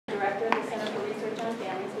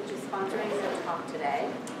sponsoring the talk today.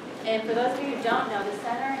 And for those of you who don't know, the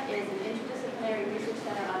center is an interdisciplinary research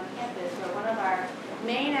center on campus where one of our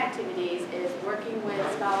main activities is working with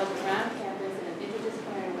scholars around campus in an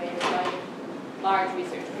interdisciplinary way to write large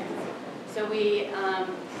research grants. So we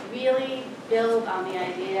really build on the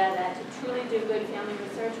idea that to truly do good family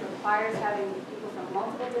research requires having people from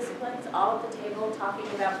multiple disciplines all at the table talking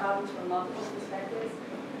about problems from multiple perspectives.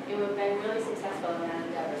 And we've been really successful in that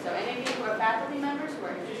endeavor. So any of you who are faculty members who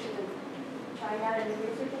are interested in trying out a new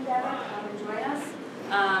research endeavor, come and join us.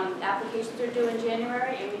 Applications are due in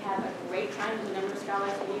January, and we have a great time with a number of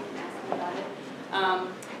scholars who you can ask them about it.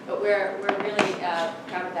 But we're really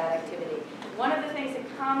proud of that activity. One of the things that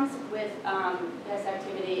comes with this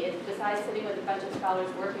activity is, besides sitting with a bunch of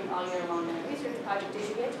scholars working all year long in a research project, is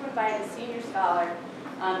you get to invite a senior scholar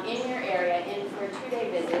in your area in for a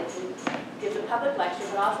 2-day visit who gives a public lecture,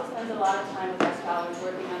 but also spends a lot of time with our scholars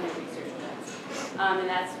working on their research grants. And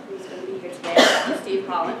that's who's going to be here today, Dr. Steven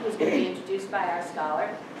Hollon, who's going to be introduced by our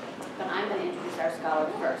scholar. But I'm going to introduce our scholar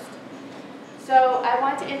first. So I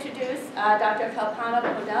want to introduce Dr. Kalpana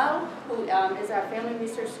Podal, who is our family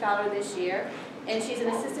research scholar this year. And she's an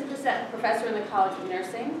assistant professor in the College of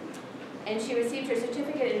Nursing. And she received her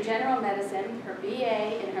certificate in general medicine, her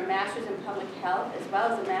BA, and her master's in public health, as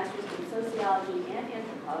well as a master's in sociology and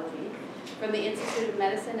anthropology from the Institute of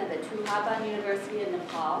Medicine at the Tribhuvan University in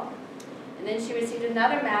Nepal. And then she received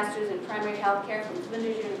another master's in primary health care from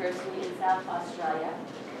Flinders University in South Australia,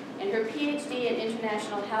 and her PhD in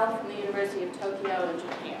international health from the University of Tokyo in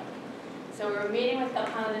Japan. So we were meeting with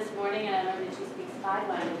Kalpana this morning, and I learned that she speaks 5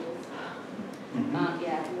 languages.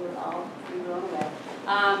 Yeah, we were all blown away.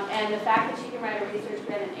 And the fact that she can write a research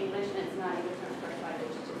grant in English, and it's not English her first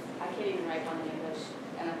language, I can't even write one in English,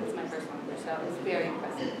 and it's my first language, so it's very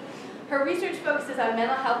impressive. Her research focuses on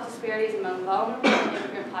mental health disparities among vulnerable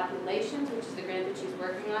immigrant populations, which is the grant that she's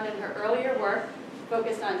working on, and her earlier work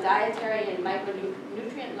focused on dietary and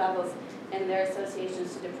micronutrient levels and their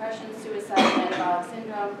associations to depression, suicide, metabolic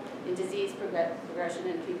syndrome, and disease progression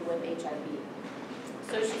in people with HIV.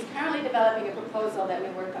 So she's currently developing a proposal that we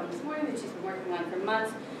worked on this morning, that she's been working on for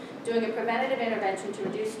months, doing a preventative intervention to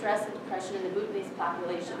reduce stress and depression in the Bhutanese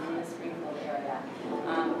population in the Springfield area.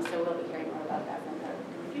 So we'll be hearing more about that from her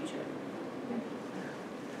in the future.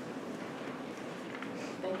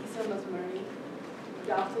 Thank you so much, Marie.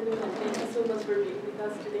 Good afternoon, and thank you so much for being with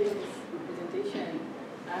us today in this presentation.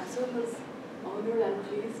 I'm so much honored and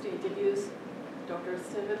pleased to introduce Dr.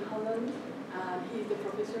 Steven Hollon. He is the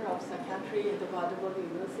professor of psychiatry at the Vanderbilt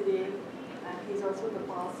University, and he's also the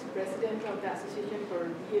past president of the Association for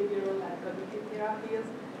Behavioral and Cognitive Therapies,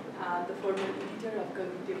 and the former editor of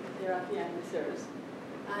Cognitive Therapy and Research.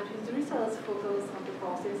 And his research focuses on the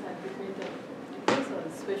process and treatment of depression,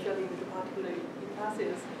 especially with a particular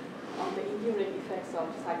emphasis on the enduring effects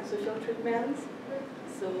of psychosocial treatments.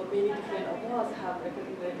 So many different awards have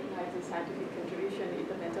recognized his scientific contribution in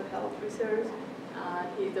the mental health research.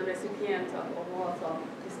 He is the recipient of awards of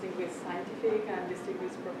Distinguished Scientific and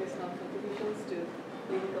Distinguished Professional Contributions to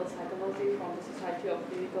Clinical Psychology from the Society of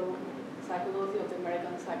Clinical Psychology of the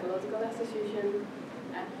American Psychological Association.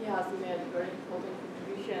 And he has made very important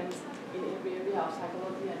contributions in every area of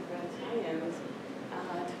psychology and brain science,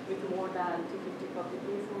 and with more than 250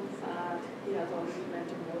 publications, and he has already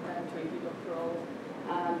mentored more than 20 doctoral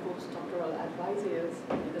and postdoctoral advisors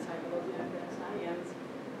in the psychology and brain science.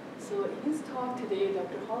 So in his talk today,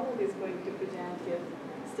 Dr. Hollon is going to present his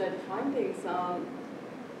study findings on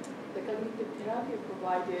the cognitive therapy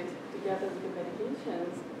provided together with the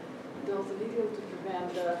medications does little to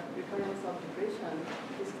prevent the recurrence of depression.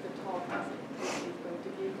 This is the talk that he is going to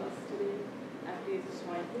give us today. And please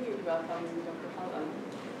join me in welcoming Dr. Hollon.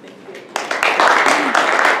 Thank you.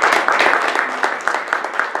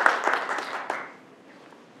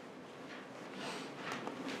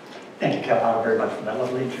 Thank you, Kalpana, very much for that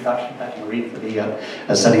lovely introduction. Thank you, Marie, for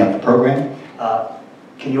the setting up the program.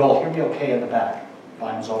 Can you all hear me okay in the back?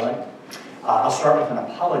 Volume's all right? I'll start with an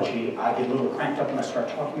apology. I get a little cranked up when I start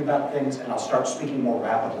talking about things, and I'll start speaking more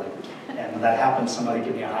rapidly. And when that happens, somebody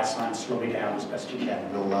give me a high sign, slow me down as best you can.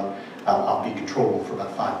 I'll be controllable for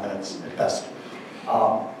about 5 minutes at best. So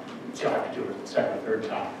I'll have to do it the second or third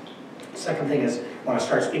time. Second thing is, when I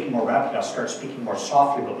start speaking more rapidly, I'll start speaking more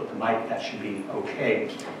softly, but with the mic, that should be okay.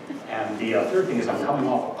 And the third thing is, I'm coming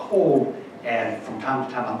off a cold, and from time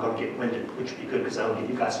to time, I'm going to get winded, which would be good, because that'll give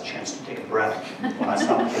you guys a chance to take a breath when I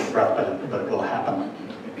stop to take a breath, but it will happen.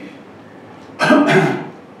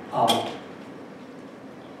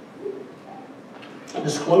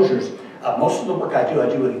 Disclosures. Most of the work I do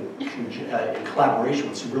in collaboration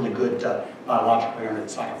with some really good biologically oriented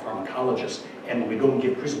psychopharmacologists. And when we go and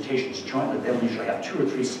give presentations jointly, they'll usually have 2 or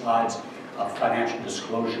 3 slides of financial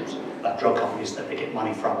disclosures about drug companies that they get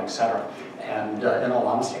money from, et cetera. And in all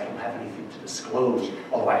honesty, I don't have anything to disclose,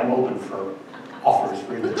 although I am open for offers,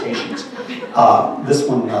 for invitations. This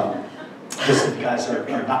one, just if you guys are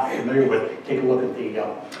not familiar with, take a look at the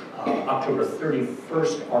October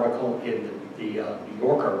 31st article in the New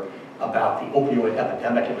Yorker about the opioid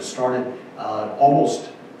epidemic. It was started almost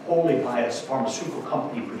wholly by a pharmaceutical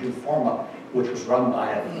company, Purdue Pharma, which was run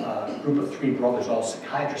by a group of 3 brothers, all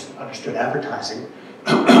psychiatrists that understood advertising.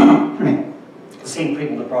 The same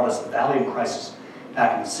people that brought us the Valium crisis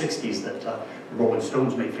back in the 60s that the Rolling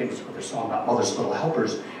Stones made famous with their song about Mother's Little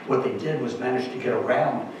Helpers. What they did was manage to get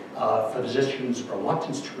around physicians'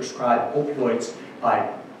 reluctance to prescribe opioids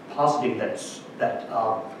by positing that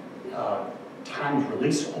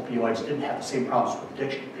timed-release opioids didn't have the same problems with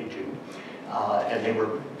addiction that they do. And they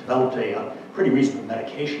developed a pretty reasonable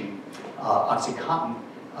medication, OxyContin,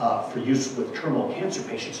 for use with terminal cancer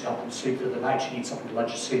patients to help them sleep through the night. You need something to let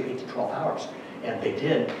you sleep 8 to 12 hours. And they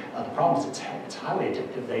did. The problem is it's highly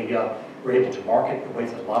addictive. They were able to market the way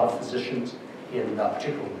that a lot of physicians,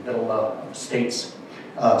 particularly in the middle states,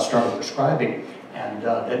 started prescribing. And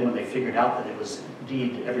then when they figured out that it was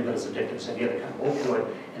indeed everybody's addicted as any other kind of opioid,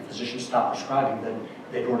 and physicians stopped prescribing, then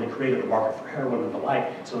they'd already created a market for heroin and the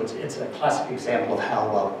like. So it's a classic example of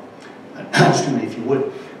how, excuse me, if you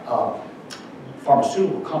would,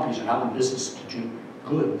 pharmaceutical companies are not in business to do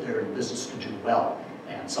good, they're in business to do well.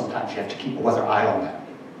 And sometimes you have to keep a weather eye on that.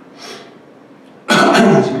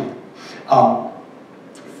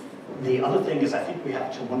 The other thing is I think we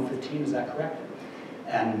have till 1:15, is that correct?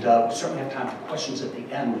 And we certainly have time for questions at the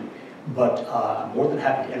end, but I'm more than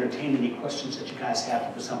happy to entertain any questions that you guys have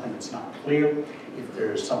if there's something that's not clear. If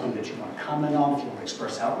there's something that you want to comment on, if you want to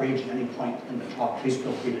express outrage at any point in the talk, please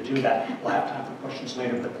feel free to do that. We'll have time for questions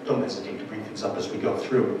later, but don't hesitate to bring things up as we go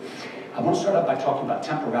through. I want to start out by talking about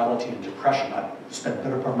temporality and depression. I've spent the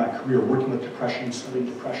better part of my career working with depression, studying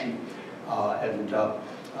depression, and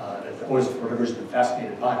I've always, for whatever reason, been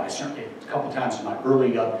fascinated by it. I certainly, a couple times in my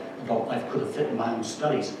early adult life, could have fit in my own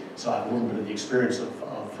studies, so I have a little bit of the experience of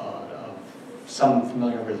some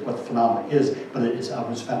familiar with what the phenomenon is, but I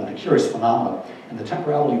was found it a curious phenomenon. And the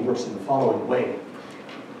temporality works in the following way.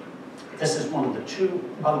 This is one of the 2,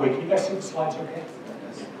 by the way, can you guys see the slides okay?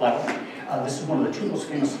 This is one of the 2 most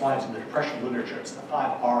famous slides in the depression literature. It's the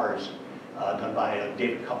 5 R's done by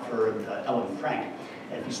David Kupfer and Ellen Frank.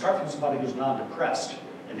 And if you start from somebody who's non-depressed,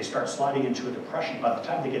 and they start sliding into a depression, by the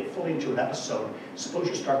time they get fully into an episode, suppose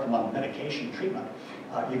you start them on medication treatment,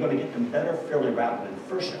 you're going to get them better fairly rapidly.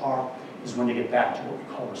 The first R is when they get back to what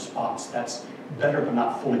we call response. That's better but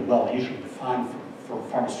not fully well, usually defined for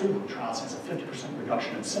pharmaceutical trials as a 50%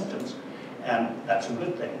 reduction in symptoms, and that's a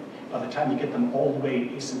good thing. By the time you get them all the way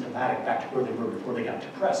asymptomatic back to where they were before they got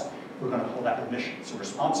depressed, we're going to call that remission. So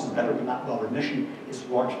response is better but not well. Remission is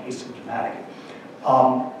largely asymptomatic.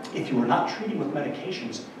 If you were not treating with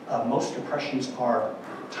medications, most depressions are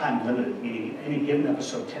time limited, meaning any given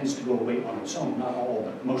episode tends to go away on its own. Not all,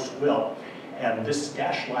 but most will. And this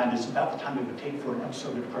dashed line is about the time it would take for an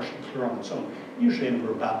episode of depression to clear on its own, usually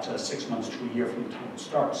over about 6 months to a year from the time it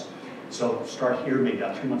starts. So start here, maybe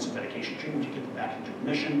about 3 months of medication treatment to get them back into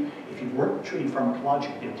remission. If you weren't treating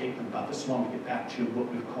pharmacologically, it would take them about this long to get back to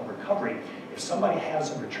what we call recovery. If somebody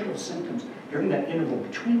has a return of symptoms during that interval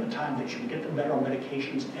between the time that you can get them better on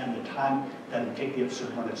medications and the time that it would take the episode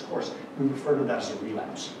to run its course, we refer to that as a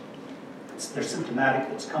relapse. They're symptomatic,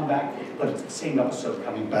 it's come back, but it's the same episode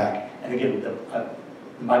coming back. And again, the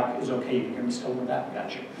mic is okay, you can hear me still in the back,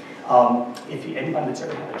 gotcha. Anybody that's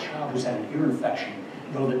ever had a child who's had an ear infection,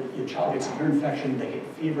 know that your child gets an ear infection, they get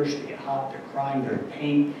feverish, they get hot, they're crying, they're in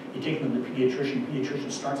pain. You take them to the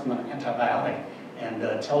pediatrician starts them on an antibiotic and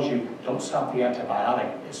tells you, don't stop the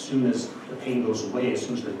antibiotic as soon as the pain goes away, as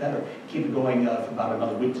soon as they're better. Keep it going for about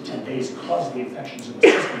another week to 10 days, cause the infections in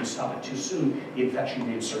the system. You stop it too soon, the infection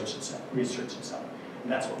reasserts itself.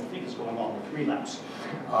 And that's what we think is going on with relapse.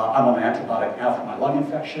 I'm on an antibiotic now for my lung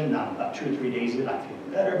infection. I'm about 2 or 3 days in, I'm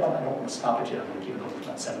feeling better, but I don't want to stop it yet. I'm going to keep it going for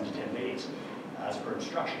about 7 to 10 days. As per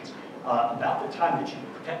instructions. About the time that you're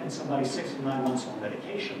protecting somebody 6 to 9 months on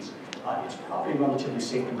medications, it's probably relatively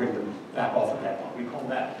safe to bring them back off of that. We call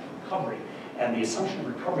that recovery. And the assumption of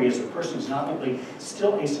recovery is the person is not only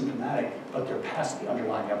still asymptomatic, but they're past the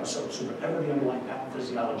underlying episode. So whatever the underlying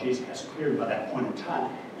pathophysiology is has cleared by that point in time,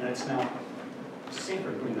 and it's now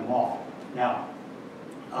safer to bring them off. Now,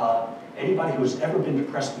 anybody who has ever been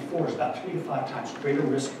depressed before is about 3 to 5 times greater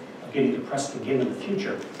risk of getting depressed again in the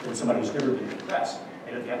future than somebody who's never been depressed.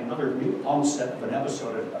 And if you have another new onset of an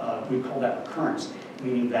episode, we call that recurrence,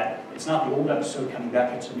 meaning that It's not the old episode coming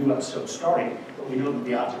back, it's a new episode starting, but we know that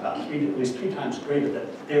the odds are about at least three times greater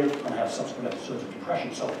that they're going to have subsequent episodes of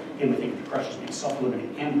depression. So again, we think of depression as being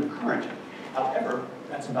self-limiting and recurrent. However,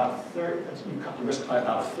 that's about a third, you cut the risk by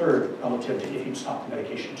about a third relative to if you stop the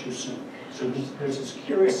medication too soon. So there's this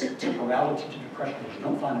curious temporality to depression that you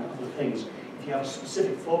don't find in other things. If you have a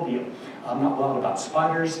specific phobia, I'm not wild about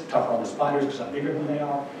spiders, tougher on the spiders because I'm bigger than they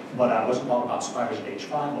are, but I wasn't wild about spiders at age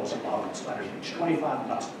 5, I wasn't wild about spiders at age 25, I'm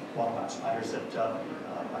not wild about spiders at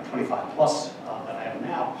 25 plus that I am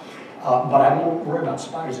now. But I won't worry about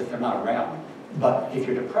spiders if they're not around. But if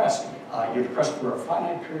you're depressed for a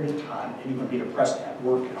finite period of time, and you're going to be depressed at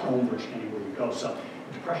work, at home, virtually anywhere you go. So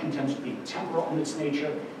depression tends to be temporal in its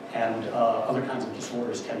nature, and other kinds of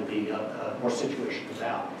disorders tend to be more situational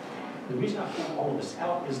bound. The reason I point all of this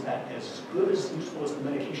out is that as good as useful as the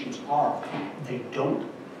medications are, they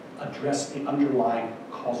don't address the underlying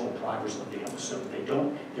causal drivers of the episode.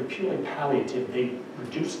 They're purely palliative. They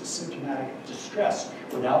reduce symptomatic distress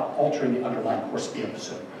without altering the underlying course of the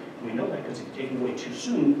episode. And we know that because if you take it away too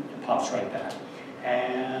soon, it pops right back.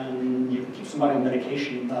 And you can keep somebody on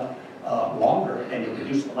medication longer, and you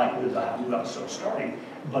reduce the likelihood of a new episode starting,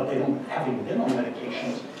 but having been on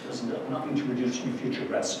medications does nothing to reduce your future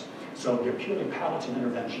risk. So they're purely palliative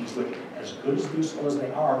interventions, which, as good as useful as they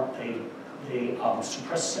are, they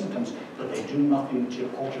suppress symptoms, but they do nothing to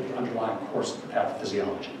alter the underlying course of the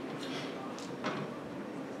pathophysiology.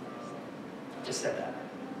 Just said that.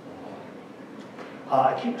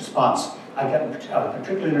 Acute response. I got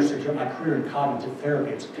particularly interested in my career in cognitive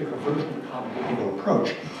therapy. It's a particular version of the cognitive behavioral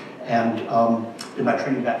approach. And in my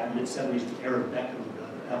training back in the mid-70s with Eric Beck, who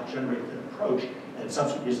helped generate the approach, and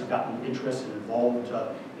subsequently I've gotten interested and involved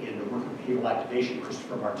in the work of behavioral activation.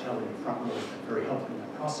 Christopher Martelli in the front row has been very helpful in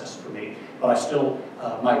that process for me. But I still,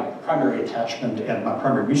 my primary attachment and my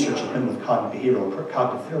primary research has been with cognitive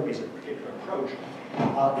therapy as a particular approach.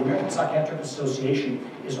 The American Psychiatric Association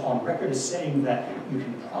is on record as saying that you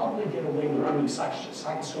can probably get away with doing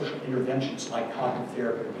psychosocial interventions like cognitive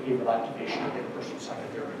therapy or behavioral activation or interpersonal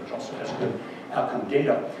psychotherapy, which also has good outcome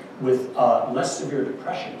data, with less severe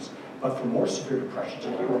depressions. But for more severe depressions,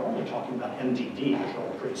 and here we're only talking about MDD, which are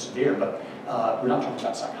all pretty severe, but we're not talking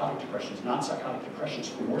about psychotic depressions, non-psychotic depressions.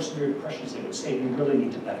 For more severe depressions, they would say you really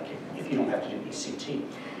need to medicate if you don't have to do ECT.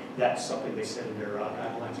 That's something they said in their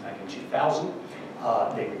guidelines back in 2000.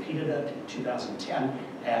 They repeated it in 2010,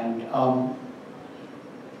 and I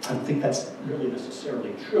don't think that's really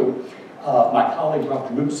necessarily true. My colleague,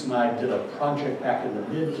 Dr. Moops, and I did a project back in the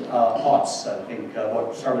mid-aughts, I think,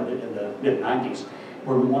 what started in the mid-90s,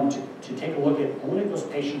 where we wanted to take a look at only those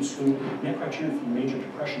patients who met criteria for major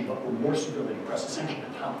depression but were more severely depressed, essentially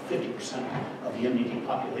the top 50% of the MDD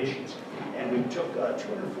populations. And we took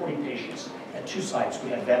 240 patients at 2 sites. We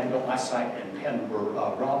had Vanderbilt, my site, and Penn, where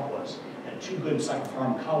Rob was, and 2 good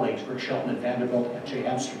psychopharm colleagues, Rick Shelton at Vanderbilt and Jay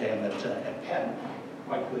Amsterdam at Penn,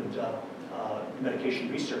 quite good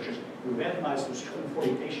medication researchers. We randomized those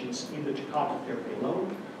 240 patients either to cognitive therapy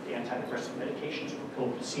alone, the antidepressant medications, or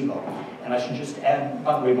placebo. And I should just add,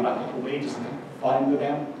 by the way, when I look away, does the volume go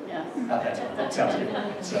down? Yes. That sounds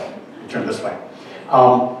good. So, turn this way.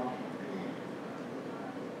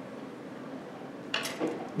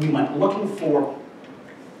 We went looking for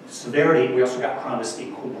severity. We also got chronicity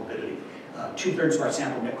and comorbidity. 2/3 of our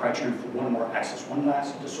sample met criterion for 1 or more axis 1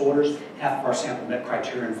 class disorders. Half of our sample met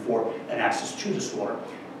criterion for an axis 2 disorder.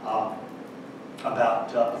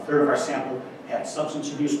 About a third of our sample had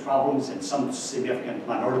substance abuse problems, and some significant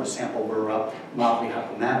minority of the sample were mildly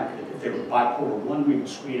hypomanic. If they were bipolar 1, we would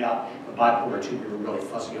screen out. The bipolar 2, we were really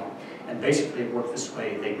fuzzy on. And basically it worked this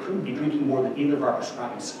way. They couldn't be drinking more than either of our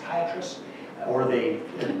prescribing psychiatrists, or they,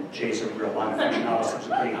 and Jay's a real line of functionality, which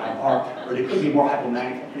is a pretty high bar, or they couldn't be more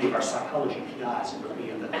hypomanic than any of our psychology PIs and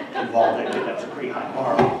really involved. That's a pretty high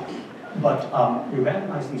bar. But we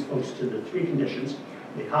randomized these folks to the 3 conditions.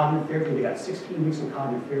 The cognitive therapy, they got 16 weeks of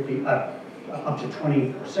cognitive therapy, up to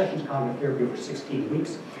 20 sessions of cognitive therapy over 16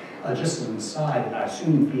 weeks. Just as an aside, and I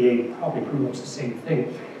assume VA probably pretty much the same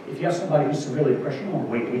thing. If you have somebody who's severely depressed, you don't want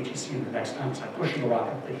to wait to see them the next time. It's like pushing a rock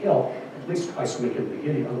up the hill at least twice a week at the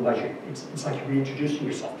beginning. Otherwise, it's like you're reintroducing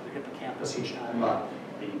yourself to the hippocampus each time that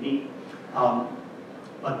you meet.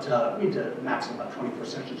 But we did a maximum about 24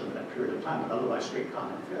 sessions over that period of time, but otherwise straight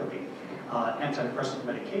cognitive therapy. Antidepressant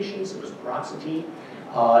medications, it was paroxetine.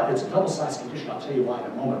 It's a double-sized condition, I'll tell you why in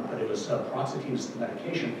a moment, but it was paroxetine is the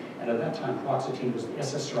medication, and at that time paroxetine was the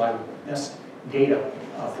SSRI with the best data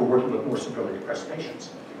for working with more severely depressed patients.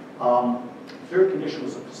 Third condition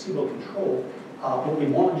was a placebo control. What we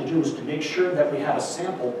wanted to do was to make sure that we had a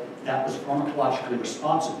sample that was pharmacologically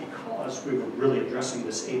responsive, because we were really addressing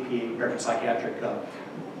this APA, American Psychiatric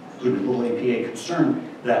including a little APA concern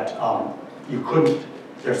that you couldn't,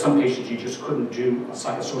 there are some patients you just couldn't do a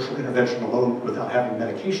psychosocial intervention alone without having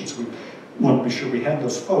medication. So we wanted to be sure we had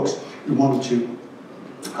those folks. We wanted to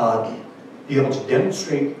be able to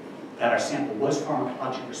demonstrate that our sample was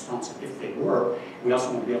pharmacologically responsive if they were. We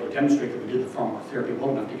also want to be able to demonstrate that we did the pharmacotherapy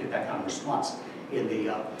well enough to get that kind of response. In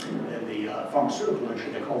the pharmaceutical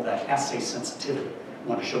literature, they call that assay sensitivity. We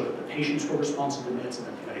want to show that the patients were responsive to meds and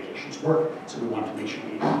that the medications were. So we wanted to make sure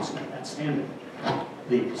we met that standard.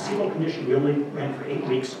 The placebo condition we only ran for 8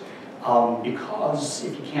 weeks because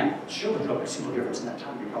if you can't show the drug placebo difference in that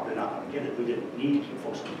time, you're probably not going to get it. We didn't need to keep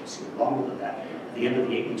folks on placebo longer than that. At the end of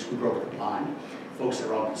the 8 weeks, we broke the blind. Folks that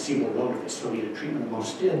were on placebo alone, if they still needed treatment, and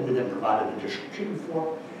most did, we then provided additional treatment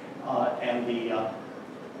for. And the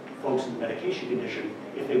folks in the medication condition,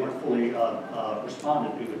 if they weren't fully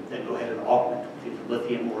responded, we would then go ahead and augment with either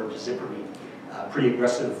lithium or dizipramine. Pretty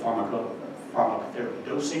aggressive pharmacotherapy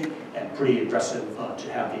dosing and pretty aggressive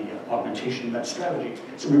to have the augmentation of that strategy.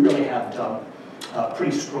 So we really had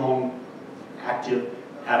pretty strong, active,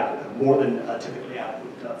 adequate, more than typically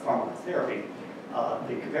adequate pharmacotherapy.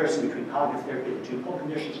 The comparison between cognitive therapy and the two pill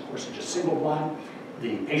conditions, of course, are just single blind.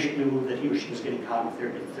 The patient knew that he or she was getting cognitive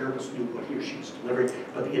therapy, the therapist knew what he or she was delivering,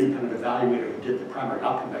 but the independent evaluator who did the primary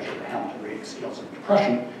outcome measure, the Hamilton Rating Scales of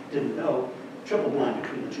Depression, didn't know. Triple blind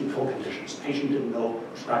between the two pill conditions. The patient didn't know,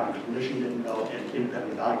 prescribing clinician didn't know, and the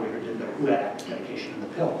independent evaluator didn't know who had active medication in the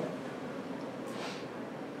pill.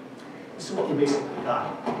 This is what we basically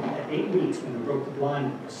got. At 8 weeks, when we broke the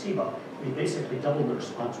blind placebo, we basically doubled the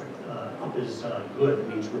response rate. Up is good, it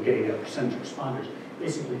means we're getting a percentage of responders.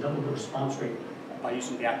 Basically doubled the response rate by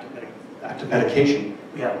using the active medication.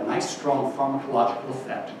 We had a nice, strong pharmacological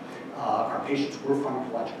effect. Our patients were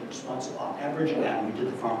pharmacologically responsive on average, and we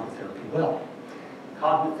did the pharmacotherapy well.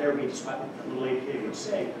 Cognitive therapy, despite what the little APA would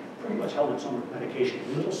say, pretty much held its own with medication.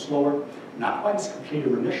 A little slower, not quite as complete a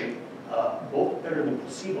remission, both better than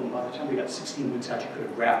placebo. And by the time we got 16 weeks out, you could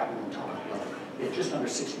have graphed one on top of the other. We had just under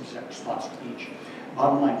 60% response with each.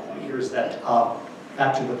 Bottom line point here is that,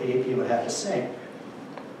 back to what the APA would have to say,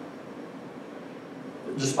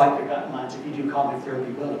 despite their guidelines, if you do cognitive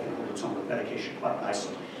therapy well, it can hold its own with medication quite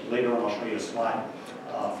nicely. Later on, I'll show you a slide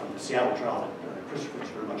from the Seattle trial that Christopher was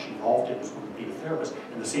very much involved in, was going to be the therapist,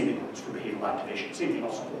 and the same thing holds for behavioral activation. Same thing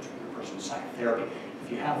also holds for your personal psychotherapy.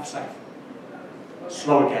 If you have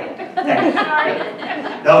slow it down. Thank you.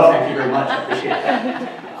 No, thank you very much. I appreciate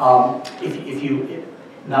that.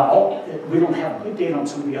 Now, we don't have good data on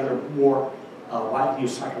some of the other more widely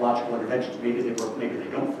used psychological interventions. Maybe they work, maybe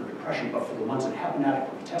they don't for depression, but for the ones that have been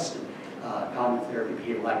adequately tested, cognitive therapy,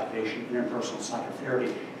 behavioral activation, interpersonal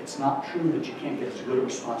psychotherapy, it's not true that you can't get as good a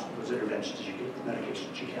response with those interventions as you get with the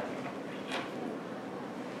medications you can.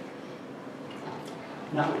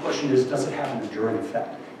 Now the question is, does it have an enduring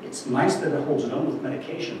effect? It's nice that it holds its own with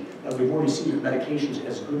medication, but we've already seen that medications,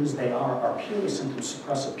 as good as they are purely symptom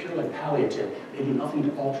suppressive, purely palliative. They do nothing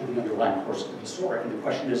to alter the underlying course of the disorder. And the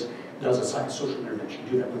question is, does a psychosocial intervention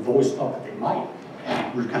do that? We've always thought that they might,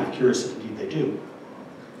 and we're kind of curious if indeed they do.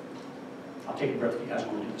 I'll take a breath if you guys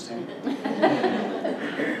want to do the same.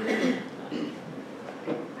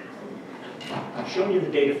 I've shown you the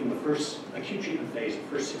data from the first acute treatment phase, the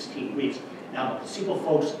first 16 weeks. Now, the placebo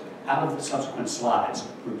folks, out of the subsequent slides,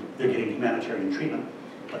 they're getting humanitarian treatment.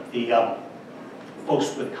 But the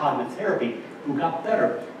folks with cognitive therapy who got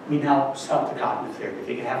better, we now stopped the cognitive therapy.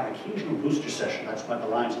 They could have an occasional booster session. That's why the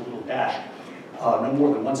line's a little dashed. No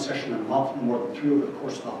more than one session in a month, no more than 3 over the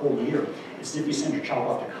course of the whole year. It's as if you send your child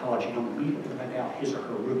off to college, you don't immediately let out his or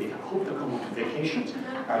her Ruby. I hope they'll come on vacations.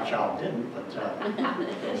 Our child didn't, but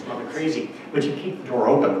it's rather crazy. But you keep the door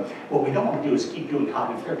open. What we don't want to do is keep doing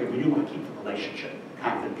cognitive therapy. We do want to keep the relationship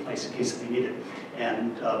kind of in place in case they need it.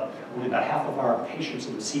 And only about half of our patients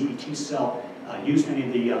in the CBT cell used any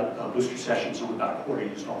of the booster sessions, only about a quarter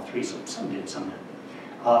used all 3, so some did, some didn't.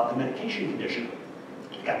 The medication condition,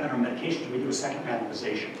 got better medications, we do a second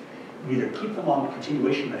randomization. We either keep them on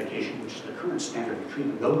continuation medication, which is the current standard of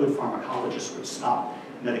treatment. No good pharmacologist would stop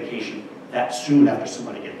medication that soon after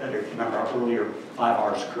somebody gets better. If you remember our earlier 5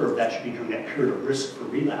 hours curve, that should be during that period of risk for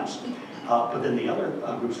relapse. But then the other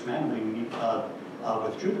groups randomly, we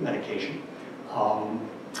withdrew the medication,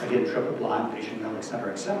 again, triple blind, patient known, et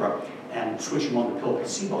cetera, and switch them on the pill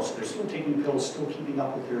placebo. So they're still taking pills, still keeping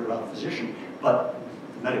up with their physician, but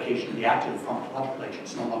the medication, the active pharmacological agent,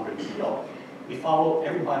 is no longer the pill. We follow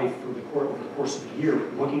everybody through over the course of the year,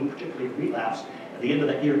 looking particularly at relapse. At the end of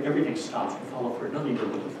that year, everything stops. We follow for another year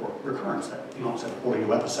looking for recurrence, that the onset of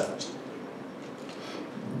polio episodes.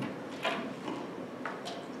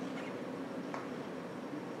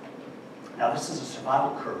 Now, this is a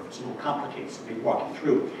survival curve. It's a little complicated, so we'll be walking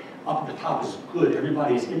through. up at the top is good.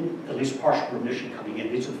 Everybody's in at least partial remission coming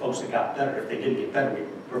in. These are the folks that got better. If they didn't get better, we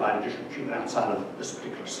provide additional treatment outside of this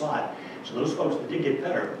particular slide. So those folks that did get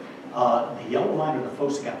better, the yellow line are the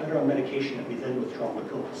folks that got better on medication that we then withdraw with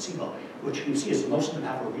placebo. What you can see is most of them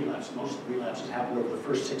have a relapse. Most of the relapses happen over the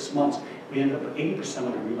first 6 months. We end up with 80%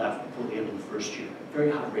 of the relapse before the end of the first year.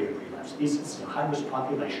 Very high rate of relapse. This is a high-risk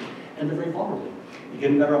population, and they're very vulnerable. You get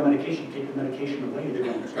them better on medication, you take the medication away, they're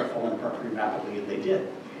going to start falling apart pretty rapidly, and they did.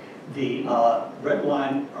 The red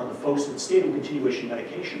line are the folks that stayed on continuation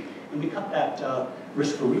medication, and we cut that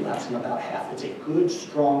risk for relapse in about half. It's a good,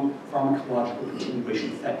 strong pharmacological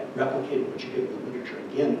continuation effect. It replicated what you get in the literature.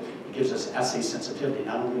 Again, it gives us assay sensitivity.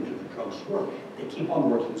 Not only do the drugs work, they keep on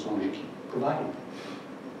working as long as you keep providing them.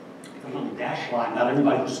 On the dashed line, not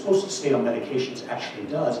everybody who's supposed to stay on medications actually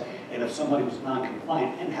does, and if somebody was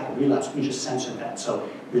non-compliant and had a relapse, we just censored that. So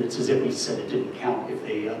it's as if we said it didn't count if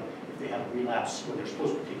they had a relapse when they're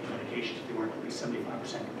supposed to take medications, if they weren't at least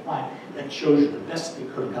 75% compliant. That shows you the best they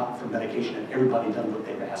could have gotten from medication, and everybody done what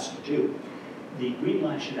they were asked to do. The green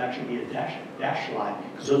line should actually be a dash line,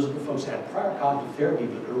 because those are the folks that have prior cognitive therapy,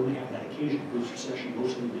 but they only have medication, booster session.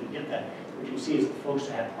 Most of them didn't get that. What you see is the folks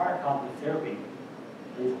that had prior cognitive therapy,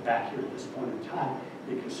 over back here at this point in time,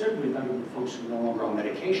 they're considerably better than the folks who are no longer on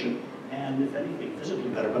medication, and if anything, physically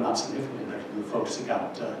better, but not significantly better than the folks that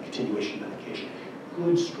got continuation medication.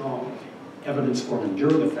 Good, strong evidence for an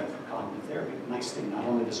enduring effect for cognitive therapy. Nice thing, not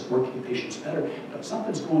only does it work to get patients better, but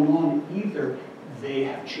something's going on. Either they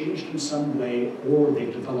have changed in some way, or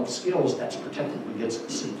they've developed skills that's protecting them against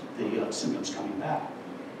the symptoms coming back.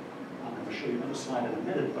 I'm going to show you another slide in a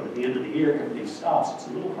minute, but at the end of the year, everything stops. It's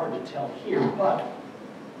a little hard to tell here, but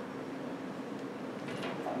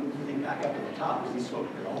everything back up to the top, because these folks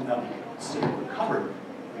are all now recovered.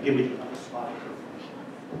 Give me another spotting curve.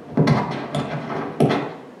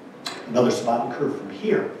 Another spotting curve from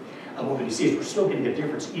here. What we can see is we're still getting a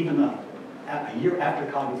difference, even a year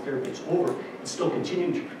after cognitive therapy is over. It's still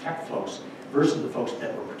continuing to protect folks versus the folks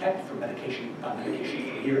that were protected from medication for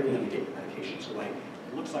a year and then take the medications away.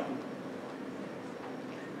 It looks like.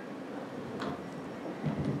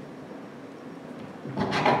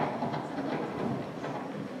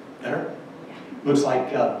 Better? Looks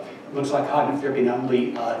like cognitive therapy not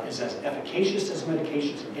only is as efficacious as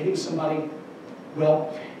medications in getting somebody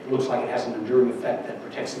well, it looks like it has an enduring effect that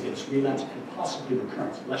protects against relapse and possibly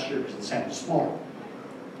recurrence. Less sure because the sample is smaller.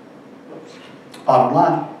 Whoops. Bottom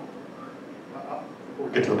line, we'll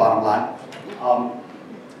get to the bottom line.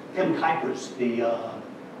 Tim Kuipers, the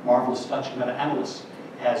marvelous Dutch meta-analyst,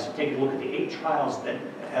 has taken a look at the 8 trials that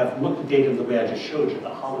have looked at data the way I just showed you. The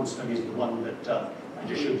Hollon study is the one that I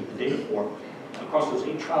just showed you the data for. Across those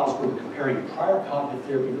 8 trials, we were comparing prior cognitive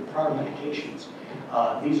therapy with prior medications.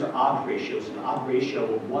 These are odd ratios. An odd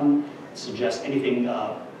ratio of 1 suggests anything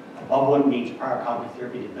above 1 means prior cognitive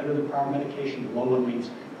therapy did better than prior medication. Below 1 means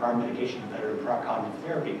prior medication did better than prior cognitive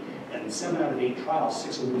therapy. And in 7 out of 8 trials,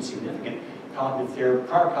 6 of them were significant. Prior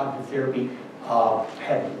cognitive therapy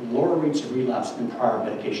had lower rates of relapse than prior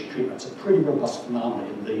medication treatment. It's a pretty robust phenomenon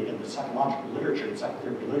in the psychological literature, the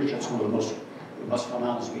psychotherapy literature. It's one of the most robust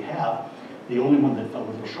phenomena we have. The only one that fell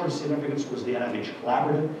with the shortest significance was the NIH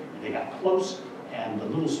Collaborative, and they got close. And the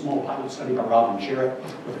little small pilot study by Robin Jarrett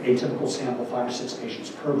with an atypical sample, 5 or 6 patients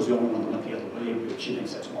per, was the only one that went the other way, which she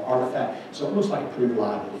thinks that's more artifact. So it looks like a pretty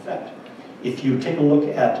reliable effect. If you take a look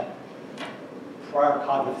at prior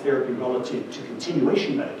cognitive therapy relative to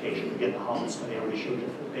continuation medication, again, the Hollon study I already showed you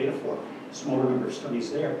the data for, smaller number of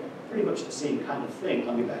studies there, pretty much the same kind of thing.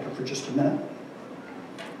 Let me back up for just a minute.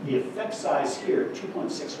 The effect size here,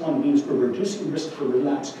 2.61, means we're reducing risk for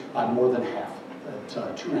relapse by more than half, at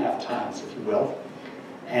 2.5 times, if you will.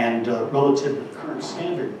 And relative to the current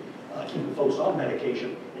standard, keeping folks on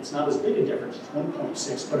medication, it's not as big a difference. It's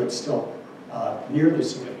 1.6, but it's still nearly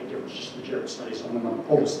significant difference. Just the Jarrett study, so I'm going to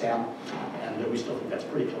pull this down, and we still think that's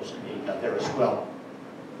pretty close to being there as well.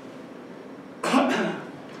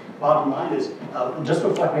 Bottom line is, it does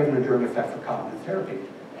look like we have an enduring effect for cognitive therapy.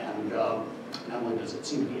 And not only does it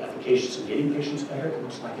seem to be efficacious in getting patients better, it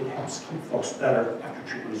looks like it helps keep folks better after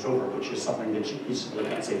treatment is over, which is something that you easily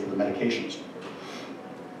can't say for the medications.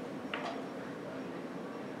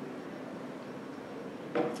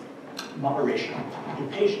 Moderation.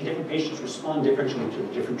 Different patients respond differently to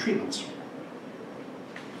the different treatments.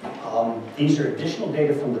 These are additional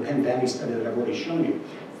data from the Penn Valley study that I've already shown you.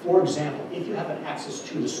 For example, if you have an access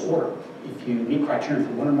to disorder, if you meet criteria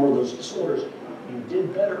for 1 or more of those disorders, you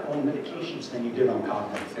did better on medications than you did on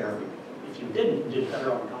cognitive therapy. If you didn't, you did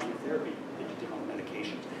better on cognitive therapy than you did on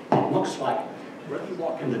medications. It looks like whether you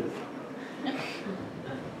walk in the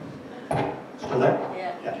Still there?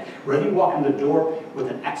 Yeah. Whether you walk in the door with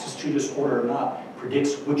an access to disorder or not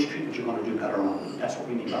predicts which treatment you're going to do better on. That's what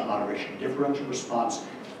we mean by moderation. Differential response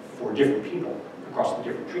for different people across the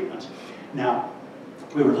different treatments. Now,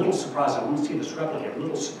 we were a little surprised. I want to see this replicated. A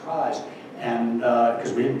little surprised, and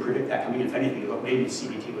because we didn't predict that coming in. If anything, but maybe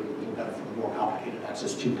CBT would be a little better for the more complicated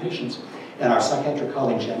access to patients. And our psychiatric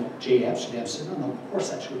colleague, Jay Amsterdam, said, no, of course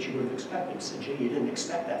that's what you would have expected. He said, Jay, you didn't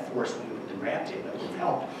expect that for us when we put the grant in. That would have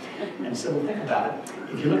helped. And so well, think about it.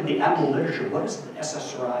 If you look at the animal literature, what does the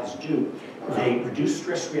SSRIs do? They reduce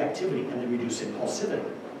stress reactivity and they reduce impulsivity.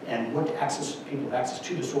 And what people with access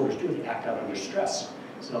to disorders do? They act out under stress.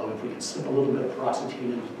 So if we can slip a little bit of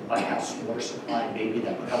paroxetine into the White House water supply, maybe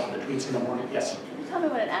that would help with the tweets in the morning. Yes? Can you tell me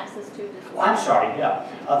what an access to disorder? Oh, I'm sorry, yeah.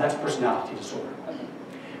 That's personality disorder. Okay.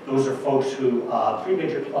 Those are folks who, three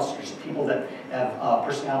major clusters, people that have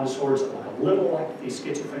personality disorders that look a little like the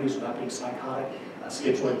schizophrenia without being psychotic,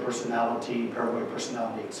 schizoid personality, paranoid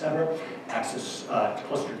personality, etc. Access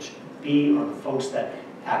cluster B are the folks that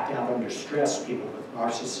act out under stress, people with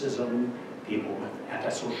narcissism, people with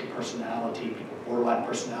antisocial personality, people with borderline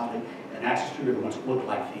personality, and access to are the ones that look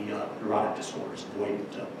like the neurotic disorders,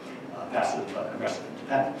 avoidant, passive, aggressive, and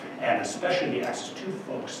dependent. And especially the access to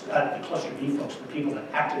folks, the cluster B folks, the people that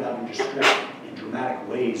acted out under stress in dramatic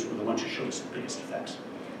ways were the ones who showed us the biggest effects.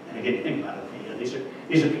 And again, think about it.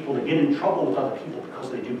 These are people that get in trouble with other people because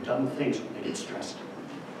they do dumb things when they get stressed.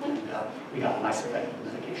 And we got a nice effect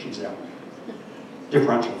with medications there.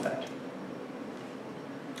 Differential effect.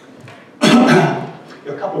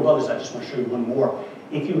 There are a couple of others. I just want to show you one more.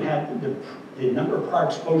 If you had the number of prior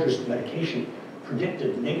exposures to medication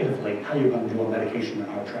predicted negatively how you're going to do on medication in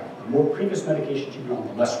our trial. The more previous medications you've been on,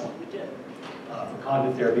 the less one you did. For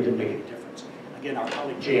cognitive therapy, it didn't make any difference. Again, our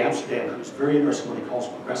colleague Jay Amsterdam, who's very interested in what he calls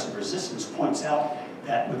progressive resistance, points out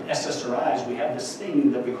that with SSRIs, we have this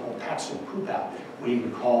thing that we call Paxil poop out. We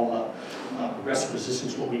call progressive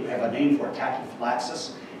resistance what we have a name for,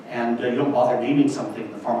 tachyphylaxis. And you don't bother naming something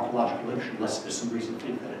in the pharmacological literature unless there's some reason to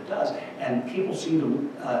think that it does. And people seem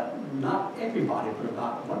to, not everybody, but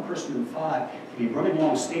about 1 person in 5, to be running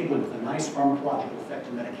along stably with a nice pharmacological effect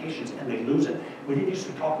of medications, and they lose it. We didn't used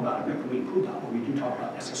to talk about dopamine poop out, but we do talk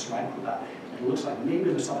about SSRI poop out. And it looks like maybe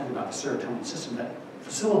there's something about the serotonin system that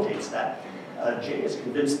facilitates that. Jay is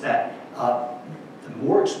convinced that the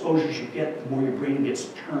more exposures you get, the more your brain gets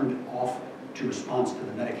turned off to response to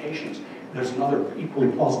the medications. There's another equally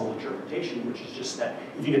plausible interpretation, which is just that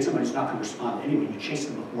if you get somebody who's not going to respond anyway, you chase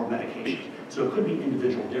them with more medications. So it could be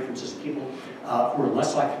individual differences. People who are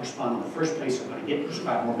less likely to respond in the first place are going to get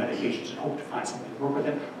prescribed more medications and hope to find something to work with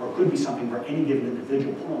them. Or it could be something where any given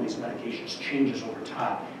individual put on these medications changes over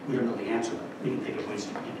time. We don't know the answer, but we can think of ways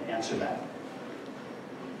to begin to answer that.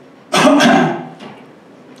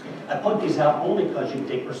 I put these out only because you can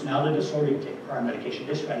take personality disorder, you can take prior medication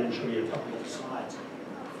history. I didn't show you a couple of slides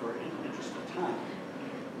for in the interest of time.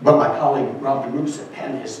 But my colleague Rob DeRoops at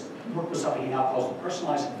Penn has worked with something he now calls the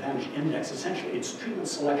Personalized Advantage Index. Essentially, it's treatment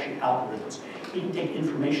selection algorithms. He can take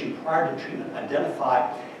information prior to treatment,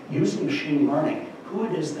 identify, using machine learning, who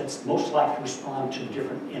it is that's most likely to respond to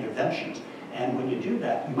different interventions. And when you do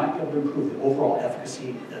that, you might be able to improve the overall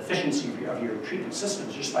efficacy, the efficiency of your treatment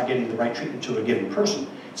systems just by getting the right treatment to a given person.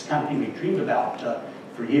 It's the kind of thing we dreamed about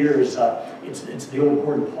for years. It's the old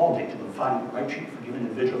Gordon Paul dictum of finding the right treatment for a given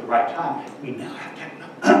individual at the right time. We now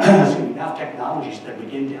have technologies that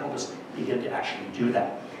begin to help us begin to actually do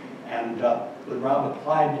that. And when Rob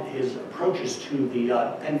applied his approaches to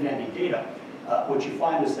the Penn-Vandy data, what you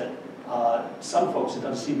find is that some folks, it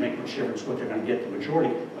doesn't seem to make much difference what they're going to get the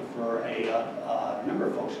majority, but for a number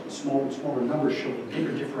of folks, smaller numbers show a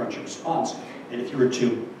bigger differential response. And if you were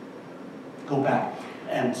to go back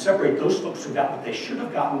and separate those folks who got what they should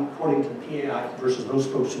have gotten according to the PAI versus those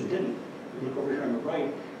folks who didn't, you look over here on the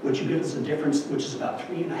right, what you get is a difference which is about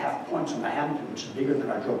 3.5 points on the Hamilton, which is bigger than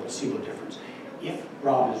our drug placebo difference. If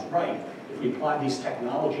Rob is right, if we apply these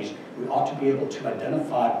technologies, we ought to be able to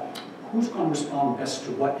identify who's going to respond best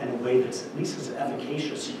to what in a way that's at least as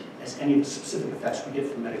efficacious as any of the specific effects we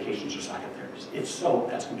get from medications or psychotherapies. If so,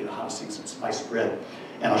 that's going to be the hottest thing since sliced bread.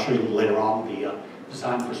 And I'll show you a little later on the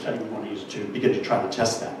design for a study we want to use to begin to try to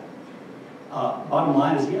test that. Bottom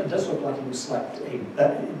line is, yeah, it does look like you can select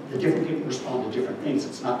the different people respond to different things.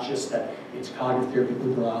 It's not just that it's cognitive therapy,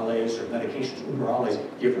 uber alles, or medications, uber alles.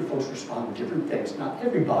 Different folks respond to different things. Not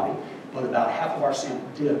everybody, but about half of our sample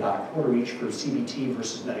did, about a quarter each for CBT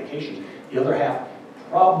versus medications. The other half,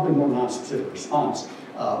 probably more non-specific response,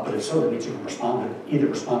 but if so, that means you can respond to, either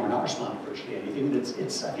respond or not respond to virtually anything.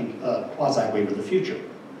 It's I think, quasi-way to the future.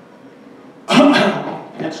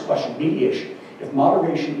 Next question, mediation. If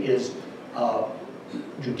moderation is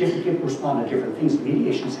different people respond to different things.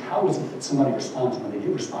 Mediation is how is it that somebody responds when they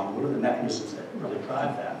do respond? What are the mechanisms that really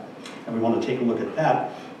drive that? And we want to take a look at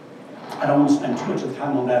that. I don't want to spend too much of the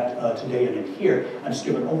time on that today and in here. I'll just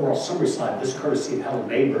give an overall summary slide. This courtesy of Helen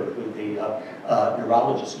Mayberg, who the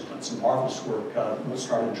neurologist who's done some marvelous work,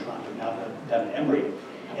 started in Toronto, now down at Emory.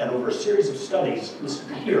 And over a series of studies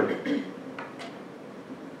listed here,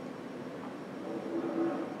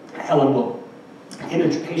 Helen will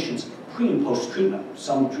image patients pre and post treatment,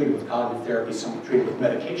 some treated with cognitive therapy, some treated with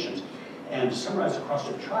medications. And to summarize across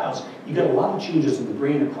their trials, you get a lot of changes in the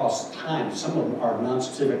brain across time. Some of them are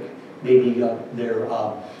nonspecific, maybe they're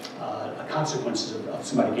consequences of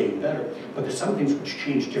somebody getting better. But there's some things which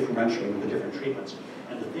change differentially with the different treatments.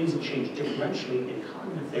 And the things that change differentially in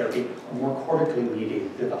cognitive therapy are more cortically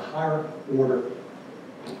mediated. They're the higher order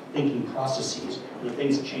thinking processes. And the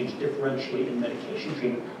things that change differentially in medication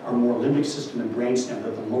treatment are more limbic system and brainstem.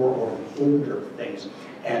 They're the lower order, older things.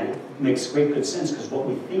 And it makes great good sense because what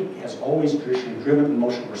we think has always traditionally driven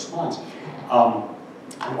emotional response.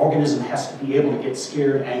 An organism has to be able to get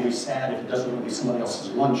scared, angry, sad if it doesn't want to be somebody else's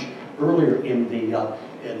lunch earlier in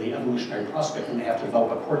the evolutionary prospect, and they have to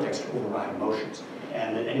develop a cortex to override emotions.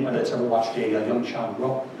 And anybody that's ever watched a young child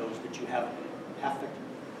grow up knows that you have affect.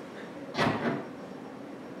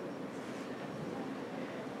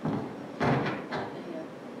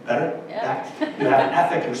 Better? Yeah. You have an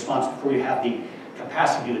affective response before you have the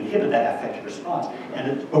capacity to inhibit that affective response.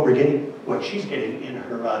 And what she's getting in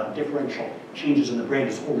her differential changes in the brain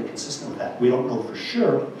is wholly consistent with that. We don't know for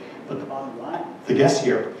sure, but the bottom line, the guess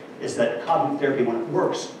here, is that cognitive therapy, when it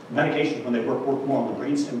works, medications, when they work more on the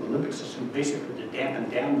brainstem and the limbic system, basically to dampen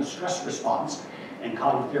down the stress response. And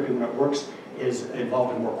cognitive therapy, when it works, is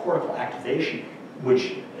involved in more cortical activation,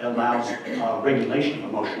 which allows regulation of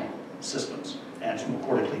emotional systems, and it's more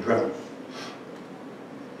cortically driven.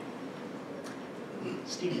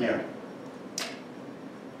 Steve Mayer.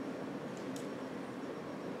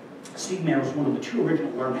 Steve Mayer was one of the two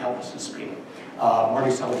original learned helplessness people.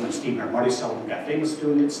 Marty Sullivan and Steve Mayer. Marty Sullivan got famous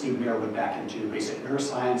doing it. Steve Mayer went back into basic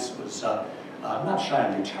neuroscience, was not shy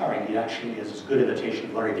on retiring. He actually is a good imitation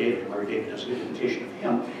of Larry David. Larry David does a good imitation of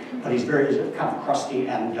him, but he's a kind of crusty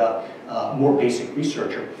and more basic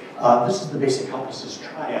researcher. This is the basic helplessness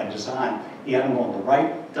triad design. The animal on the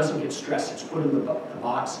right doesn't get stressed. It's put in the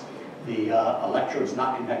box. The electrode's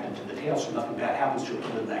not connected to the tail, so nothing bad happens to it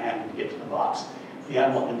other than the hand to get to the box. The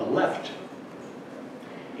animal in the left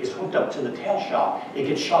is hooked up to the tail shock. It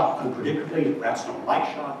gets shocked unpredictably. Rats don't like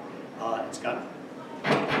shock. It's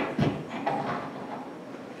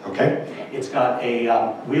got a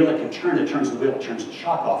wheel it can turn. It turns the wheel. It turns the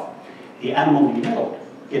shock off. The animal in the middle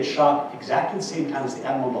gets shocked exactly the same time as the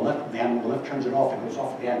animal on the left. When the animal on the left turns it off, it goes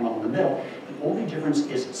off with the animal in the middle. The only difference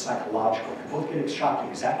is psychological. They both get shocked at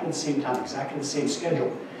exactly the same time, exactly the same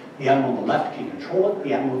schedule. The animal on the left can control it.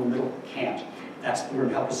 The animal in the middle can't. That's the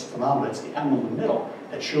learned helplessness phenomenon. It's the animal in the middle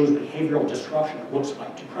that shows behavioral disruption. It looks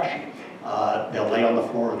like depression. They'll lay on the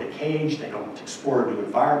floor of the cage. They don't explore new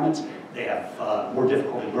environments. They have more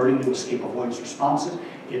difficulty learning new escape avoidance responses.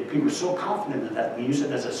 People are so confident in that we use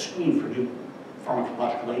it as a screen for new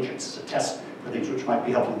pharmacological agents, as a test for things which might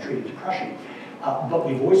be helping treat depression. But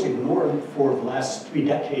we've always ignored for the last 3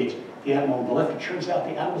 decades the animal on the left. It turns out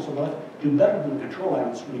the animals on the left do better than the control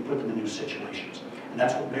animals when you put them in new situations. And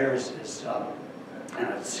that's what Mayer is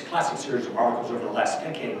a classic series of articles over the last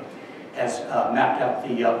decade has mapped out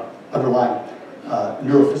the underlying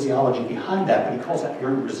neurophysiology behind that, but he calls that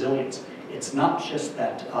learned resilience. It's not just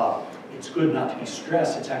that it's good not to be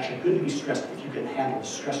stressed, it's actually good to be stressed if you can handle the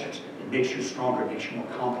stressors. It makes you stronger, it makes you more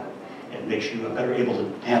competent, it makes you better able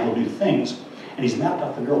to handle new things. And he's mapped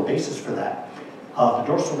out the neural basis for that. The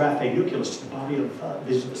dorsal raphe nucleus, the body of,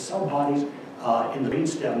 these are the cell bodies in the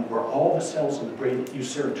brainstem where all the cells in the brain that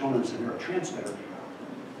use serotonin as a neurotransmitter.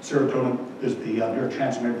 Serotonin is the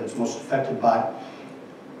neurotransmitter that's most affected by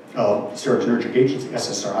serotonergic agents, the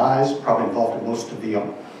SSRIs, probably involved in most of the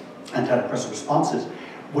antidepressant responses.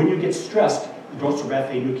 When you get stressed, the dorsal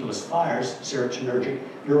raphe nucleus fires, serotonergic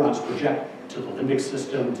neurons project to the limbic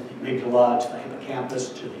system, to the amygdala, to the hippocampus,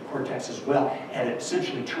 to the cortex as well, and it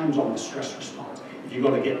essentially turns on the stress response. If you're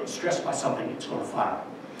going to get stressed by something, it's going to fire.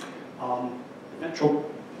 The ventral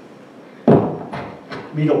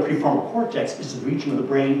medial prefrontal cortex is the region of the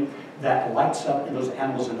brain that lights up in those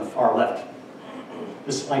animals in the far left.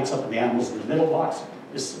 This lights up in the animals in the middle box.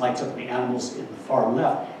 This lights up in the animals in the far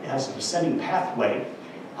left. It has a descending pathway,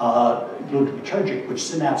 glutamatergic, which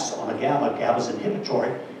synapses on a GABA. GABA is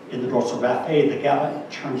inhibitory in the dorsal raphe. The GABA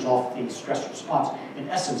turns off the stress response. In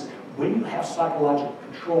essence, when you have psychological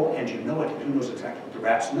control and you know it, who knows exactly what the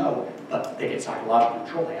rats know, but they get psychological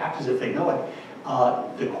control, they act as if they know it.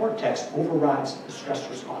 the cortex overrides the stress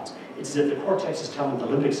response. It's as if the cortex is telling the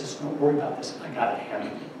limbic system, don't worry about this, I got it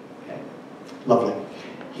handled. Okay? Lovely.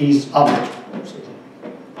 He's,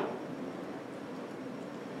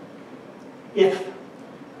 if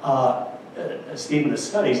Steven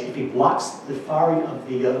studies, if he blocks the firing of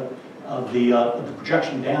the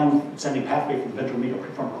projection down, sending pathway from the ventral medial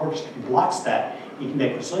prefrontal cortex, if he blocks that, he can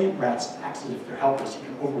make resilient rats act as if they're helpless. He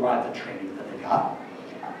can override the training that they got.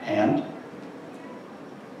 And,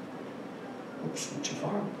 oops, went too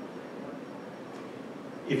far.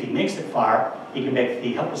 If he makes it fire, he can make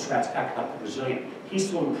the helpless rats act like the resilient. He's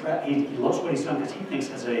so impressed, he loves what he's done because he thinks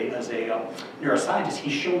as a neuroscientist,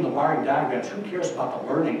 he's shown the wiring diagrams. Who cares about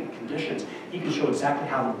the learning conditions? He can show exactly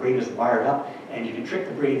how the brain is wired up, and you can trick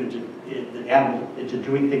the brain the animal into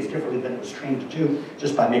doing things differently than it was trained to do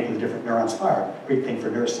just by making the different neurons fire. Great thing for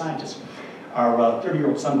neuroscientists. Our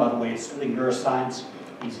 30-year-old son, by the way, is studying neuroscience.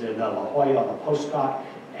 He's in La Jolla on a postdoc,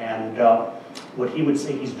 and what he would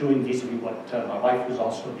say he's doing vis-a-vis what my wife, who's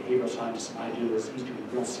also a behavioral scientist, and I do, is he's doing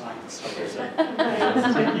real science. So there's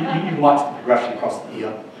you can watch the progression across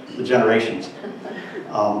the generations.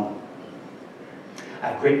 I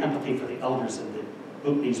have great empathy for the elders in the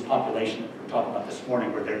Bhutanese population that we were talking about this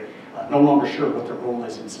morning, where they're no longer sure what their role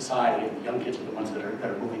is in society, and the young kids are the ones that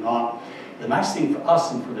are moving on. The nice thing for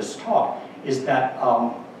us and for this talk is that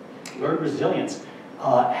learned resilience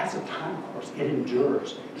has a time course. It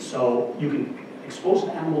endures. So you can expose an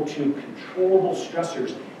animal to controllable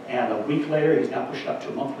stressors, and a week later, he's now pushed up to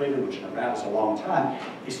a month later, which in a rat is a long time,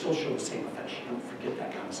 they still show the same effects. You don't forget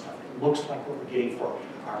that kind of stuff. It looks like what we're getting for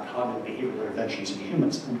our cognitive behavioral interventions in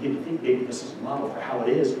humans. And we begin to think maybe this is a model for how it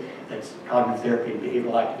is that cognitive therapy and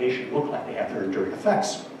behavioral activation look like they have their enduring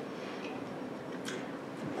effects.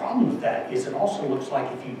 The problem with that is it also looks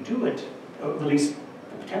like if you do it, or at least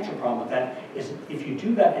the potential problem with that is if you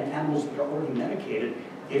do that in animals that are already medicated,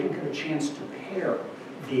 they don't get a chance to pair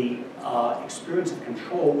the experience of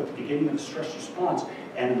control with the beginning of the stress response.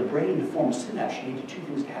 And in the brain to form a synapse, you need the two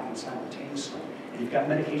things to happen simultaneously. And you've got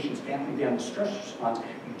medications damping down the stress response,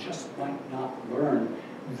 you just might not learn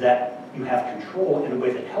that you have control in a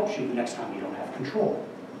way that helps you the next time you don't have control.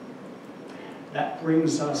 That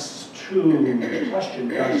brings us to the question,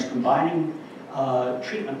 does combining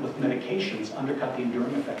treatment with medications undercut the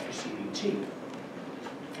enduring effect for CBT?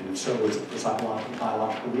 And if so, is it for psychological and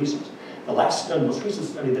biological reasons? The last study, most recent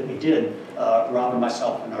study that we did, Rob and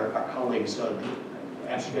myself and our colleagues,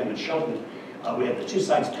 Amsterdam and Shelton, we had the two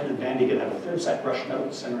sites, Penn and Vandy, and had a third site, Rush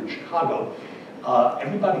Medical Center in Chicago.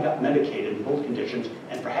 Everybody got medicated in both conditions,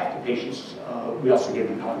 and for half the patients, we also gave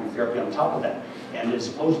them cognitive therapy on top of that. And as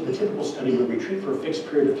opposed to the typical study where we treat for a fixed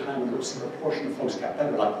period of time and we'll see a proportion of folks got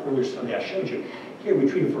better, like the earlier study I showed you, here we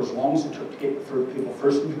treated for as long as it took to get for people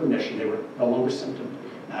first into remission. They were no longer symptom.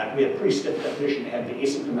 We had a pretty stiff definition. They had to be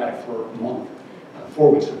asymptomatic for a month,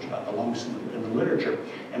 4 weeks, which is about the longest in the literature.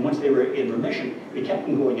 And once they were in remission, we kept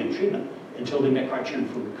them going in treatment until they met criterion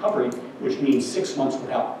for recovery, which means 6 months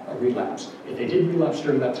without a relapse. If they did relapse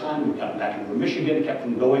during that time, we got them back in remission again, kept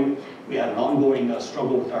them going. We had an ongoing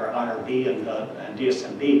struggle with our IRB and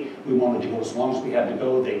DSMB. We wanted to go as long as we had to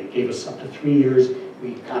go. They gave us up to 3 years.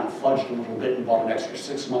 We kind of fudged a little bit and bought an extra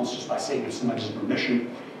 6 months just by saying if somebody's in remission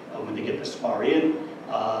when they get this far in.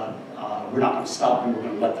 We're not going to stop them. We're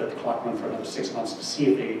going to let the clock run for another 6 months to see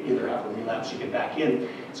if they either have a relapse or get back in.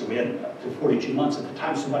 So we had up to 42 months. At the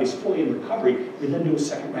time somebody's fully in recovery, we then do a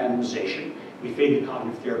second randomization. We fade the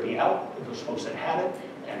cognitive therapy out of those folks that had it,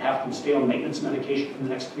 and have them stay on maintenance medication for the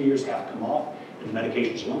next 3 years, have come off. If the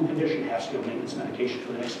medication's a lung condition, have to stay on maintenance medication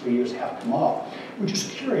for the next 3 years, have come off. We're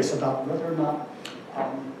just curious about whether or not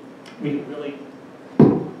we can really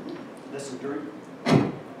listen during.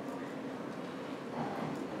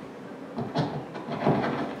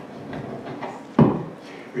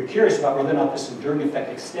 We're curious about whether or not this enduring effect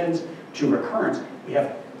extends to recurrence. We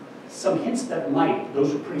have some hints that it might.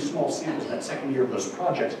 Those are pretty small samples, that second year of those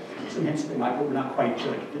projects. Some hints that it might, but we're not quite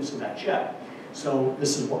convinced of that yet. So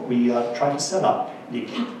this is what we tried to set up.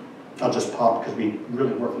 I'll just pop because we're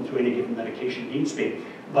really working through any given medication need speed.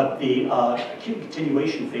 But the acute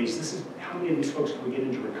continuation phase, this is how many of these folks can we get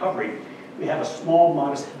into recovery. We have a small,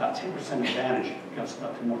 modest, about 10% advantage. It comes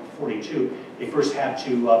up to more than 42. They first had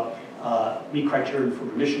to meet criterion for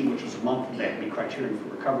remission, which was a month, and they had to meet criterion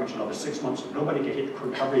for recovery, which was another 6 months. So nobody could hit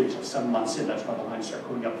recovery until 7 months in. That's why the lines start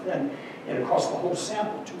going up then. And across the whole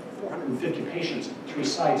sample, 450 patients at 3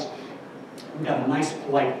 sites, we got a nice,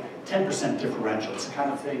 polite 10% differential. It's the kind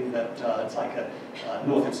of thing that it's like a,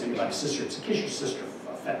 no offense to anybody's sister, it's a kiss your sister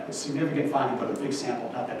effect. It's significant finding, but a big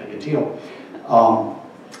sample, not that big a deal.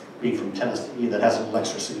 Being from Tennessee, that has a little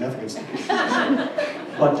extra significance.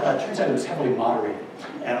 But it turns out it was heavily moderated.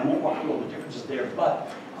 And I won't walk through all the differences there, but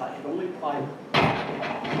it only applied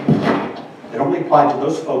to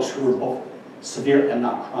those folks who were both severe and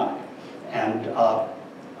not chronic. And I'll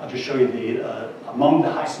just show you among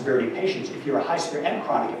the high severity patients, if you're a high severe and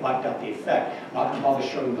chronic, it wiped out the effect. I'm not going to bother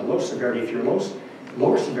showing the low severity. If you're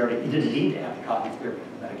lower severity, you didn't need to have the cognitive therapy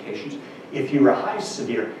medications. If you were high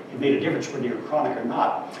severe, it made a difference whether you're chronic or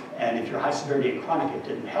not. And if you're high severity and chronic, it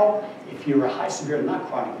didn't help. If you were high severe and not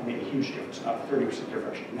chronic, it made a huge difference, about a 30%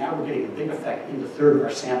 difference. Now we're getting a big effect in the third of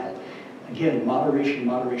our sample. Again, moderation,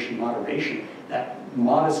 moderation, moderation. That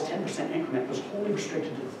modest 10% increment was wholly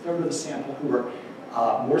restricted to the third of the sample who were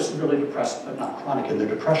more severely depressed but not chronic in their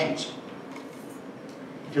depressions.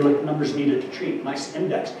 If you look at numbers needed to treat, nice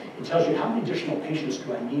index, it tells you how many additional patients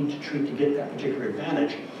do I need to treat to get that particular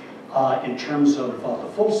advantage. In terms of the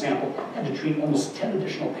full sample, I had to treat almost 10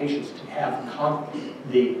 additional patients to have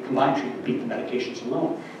the combined treatment beat the medications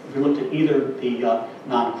alone. If we looked at either the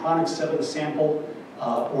non-chronic set of the sample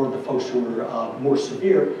or the folks who were more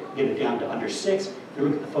severe, get it down to under 6. If you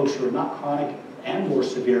look at the folks who are not chronic and more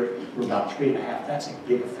severe, we're about 3.5. That's a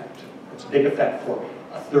big effect. It's a big effect for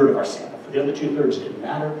a third of our sample. For the other 2/3, it didn't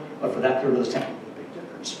matter, but for that third of the sample, it made a big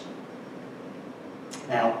difference.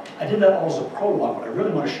 Now, I did that all as a prologue. What I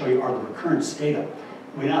really want to show you are the recurrence data.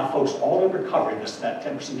 We now have folks all in recovery, that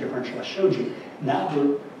 10% differential I showed you. Now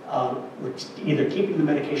we're either keeping the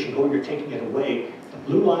medication going or taking it away. The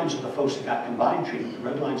blue lines are the folks that got combined treatment. The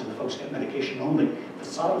red lines are the folks that got medication only. The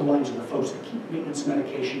solid lines are the folks that keep maintenance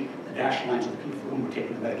medication. The dashed lines are the people for whom we're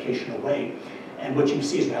taking the medication away. And what you can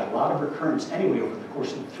see is we had a lot of recurrence anyway over the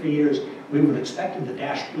course of 3 years. We would have expected the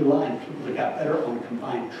dashed blue line, people that got better on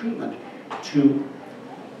combined treatment, to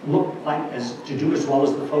look like to do as well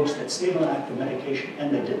as the folks that stayed on active medication,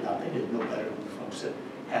 and they did not. They did no better than the folks that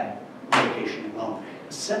had medication alone.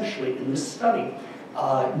 Essentially, in this study,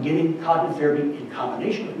 getting cognitive therapy in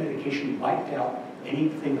combination with medication wiped out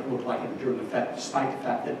anything that looked like an enduring effect, despite the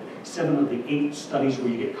fact that 7 of the 8 studies where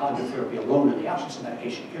you get cognitive therapy alone in the absence of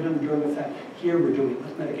medication get an enduring effect. Here, we're doing it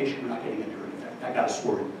with medication, we're not getting an enduring effect. That got us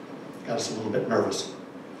worried, got us a little bit nervous.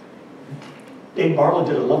 Dave Barlow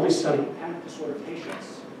did a lovely study of panic disorder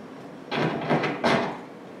patients.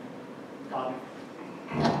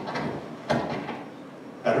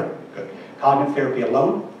 Better? Good. Cognitive therapy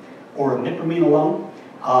alone or imipramine alone.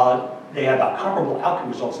 They had about comparable outcome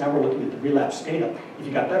results. Now we're looking at the relapse data. If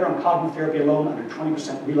you got better on cognitive therapy alone, under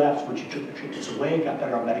 20% relapse once you took the treatments away, got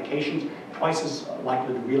better on medications, twice as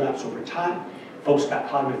likely to relapse over time. Folks got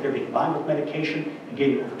cognitive therapy combined with medication and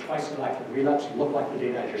gave you over twice as likely to relapse. You look like the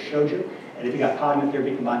data I just showed you. And if you got cognitive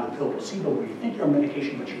therapy combined with pill placebo, where you think you're on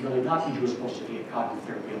medication, but you're really not, you were supposed to get cognitive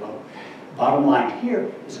therapy alone. Bottom line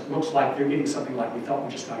here is it looks like they're getting something like we thought we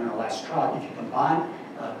just got in our last trial. If you combine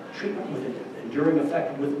treatment with an enduring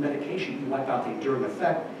effect with medication, you wipe out the enduring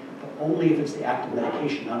effect, but only if it's the active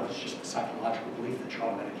medication, not if it's just the psychological belief that you're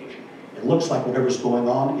on medication. It looks like whatever's going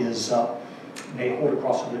on is may hold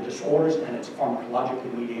across other disorders, and it's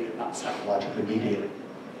pharmacologically mediated, not psychologically mediated.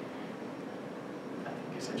 I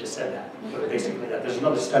guess I just said that. But basically, there's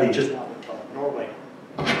another study just out of Norway.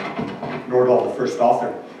 Nordahl, the first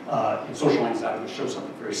author, in social anxiety, which shows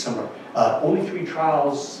something very similar. Only 3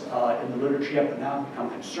 trials in the literature yet, but now I've become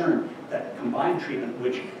concerned that combined treatment,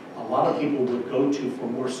 which a lot of people would go to for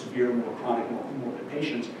more severe, more chronic, more morbid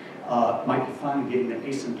patients, might be fine getting them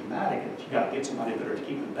asymptomatic. If you've got to get somebody better to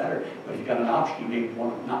keep them better, but if you've got an option, you may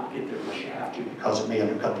want to not get there unless you have to, because it may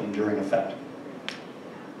undercut the enduring effect.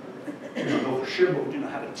 We don't know for sure, but we do know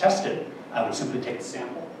how to test it. I would simply take a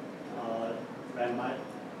sample, randomize.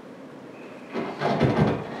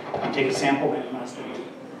 Take a sample, randomize it.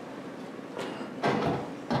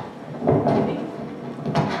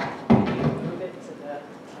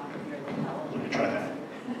 Let me try that.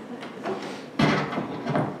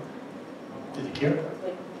 Did it here?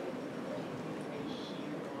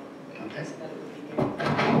 Okay.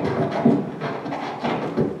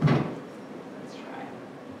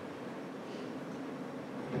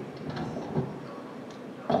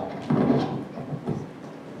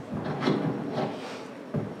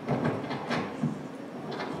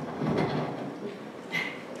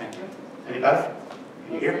 Better?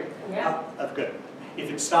 Can you hear? Yeah. Oh, that's good. If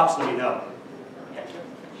it stops, let me know.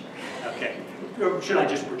 Okay. Or should I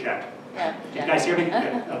just project? Yeah. Can you guys hear me? Good.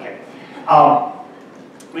 Okay.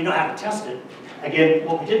 We know how to test it. Again,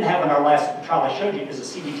 what we didn't have in our last trial I showed you is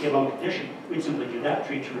a CBT alone condition. We'd simply do that,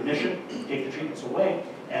 treat to remission, take the treatments away,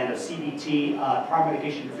 and if CBT, prior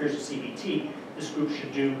medication interferes with CBT, this group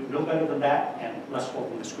should do no better than that and less well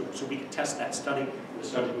than this group. So we can test that study, the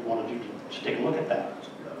study we want to do to take a look at that.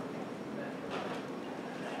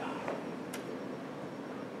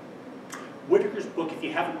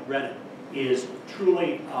 you haven't read it, is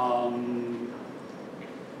truly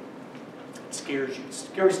scares you. It's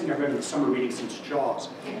the scariest thing I've read in the summer reading since Jaws.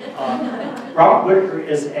 Robert Whitaker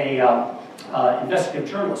is a investigative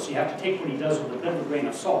journalist, so you have to take what he does with a bit of a grain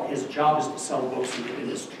of salt. His job is to sell books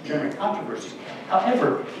and is to generate controversies.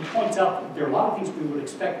 However, he points out that there are a lot of things we would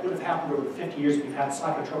expect would have happened over the 50 years we've had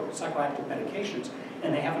psychotropic, psychoactive medications,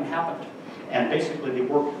 and they haven't happened. And basically, they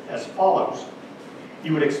work as follows.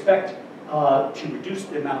 You would expect to reduce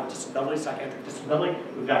the amount of disability, psychiatric disability.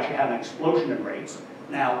 We've actually had an explosion in rates.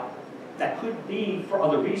 Now, that could be for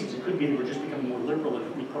other reasons. It could be that we're just becoming more liberal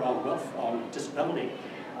and we put on disability.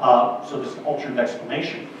 So there's an alternate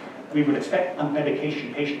explanation. We would expect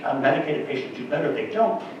unmedicated patients to do better. They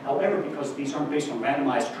don't. However, because these aren't based on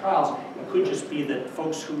randomized trials, it could just be that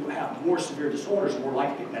folks who have more severe disorders are more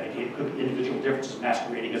likely to get medicated. It could be individual differences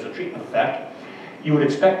masquerading as a treatment effect. You would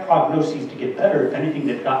expect prognoses to get better. If anything,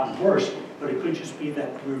 they've gotten worse. But it could just be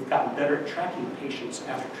that we've gotten better at tracking patients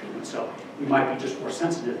after treatment. So we might be just more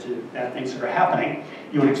sensitive to bad things that are happening.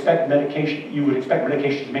 You would expect medication. You would expect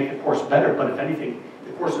medication to make the course better. But if anything,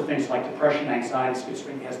 the course of things like depression, anxiety,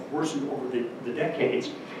 schizophrenia has worsened over the decades.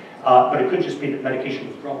 But it could just be that medication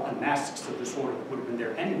withdrawal unmasks the disorder that would have been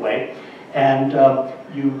there anyway. And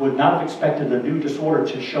you would not have expected a new disorder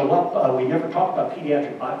to show up. We never talked about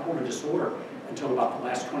pediatric bipolar disorder until about the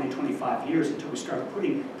last 20, 25 years, until we started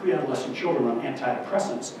putting pre-adolescent children on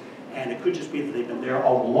antidepressants. And it could just be that they've been there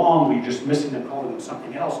all along, we're just missing them, calling them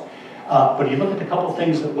something else. But you look at the couple of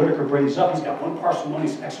things that Whitaker brings up, he's got one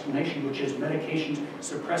parsimonious explanation, which is medications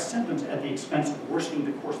suppress symptoms at the expense of worsening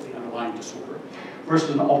the course of the underlying disorder,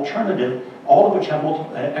 versus an alternative, all of which have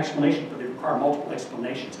multiple explanations, but they require multiple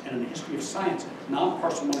explanations. And in the history of science,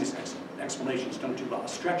 non-parsimonious explanations don't do well. A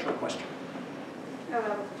stretch or a question?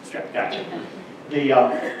 Stretch, gotcha.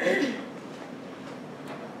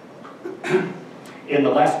 In the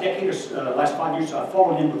last decade or last 5 years, I've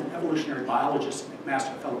fallen in with an evolutionary biologist, a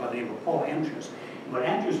McMaster, a fellow by the name of Paul Andrews. And what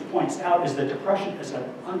Andrews points out is that depression is an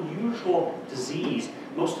unusual disease.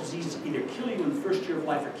 Most diseases either kill you in the first year of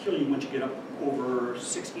life or kill you once you get up over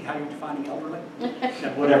 60. How are you defining elderly?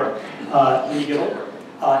 Yeah, whatever. When you get older.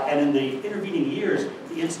 And in the intervening years,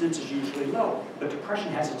 the incidence is usually low. But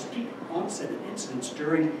depression has its peak onset and incidence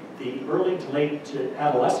during the early to late to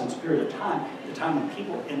adolescence period of time, the time when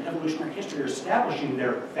people in evolutionary history are establishing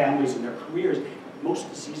their families and their careers. Most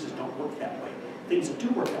diseases don't work that way. Things that do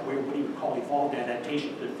work that way are what he would call evolved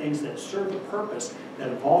adaptation. They're things that serve the purpose that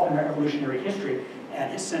evolved in our evolutionary history.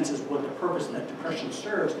 And his sense is what the purpose that depression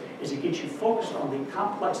serves is it gets you focused on the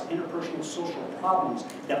complex interpersonal social problems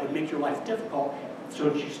that would make your life difficult, so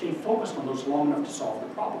that you stay focused on those long enough to solve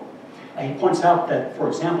the problem. And he points out that, for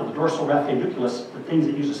example, the dorsal raphe nucleus, the things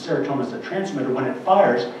that uses serotonin as a transmitter, when it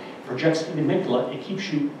fires, projects to the amygdala, it keeps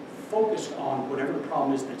you focused on whatever the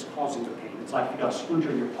problem is that's causing the pain. It's like you've got a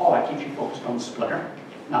splinter in your paw, it keeps you focused on the splinter,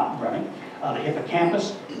 not running. The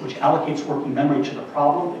hippocampus, which allocates working memory to the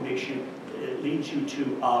problem, it leads you to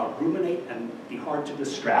ruminate and be hard to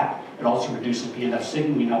distract. It also reduces BNF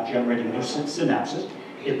signaling, you're not generating new synapses.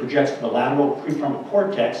 It projects to the lateral prefrontal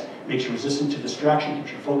cortex, makes you resistant to distraction,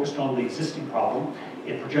 keeps you focused on the existing problem.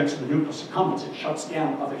 It projects to the nucleus accumbens. It shuts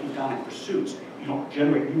down other hedonic pursuits. You don't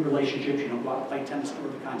generate new relationships. You don't go out and play tennis or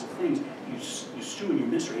other kinds of things. You stew in your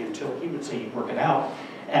misery until he would say you work it out.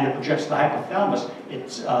 And it projects to the hypothalamus.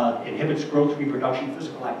 It inhibits growth, reproduction,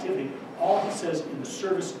 physical activity. All he says in the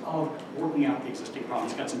service of working out the existing problem.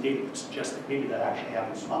 He's got some data that suggests that maybe that actually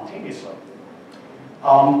happens spontaneously.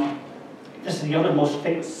 This is the other most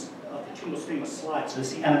famous, the two most famous slides. So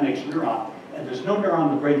this is the NMH neuron. And there's no neuron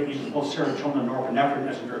in the brain that uses both serotonin and norepinephrine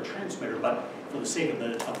as a neurotransmitter, but for the sake of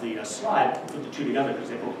the slide, we'll put the two together because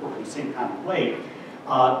they both work in the same kind of way.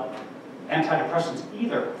 Antidepressants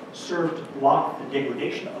either serve to block the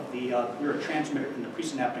degradation of the neurotransmitter in the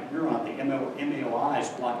presynaptic neuron. The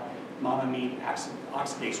MAOIs block monoamine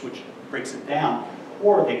oxidase, which breaks it down,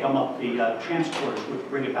 or they come up the transporters, which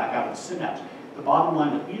bring it back out of the synapse. The bottom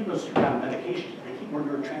line with either of those two kind of medications, they keep more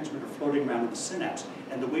neurotransmitter floating around in the synapse.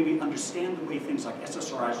 And the way we understand the way things like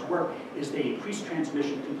SSRIs work is they increase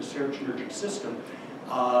transmission through the serotonergic system,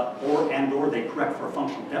 or they correct for a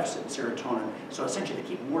functional deficit in serotonin. So essentially they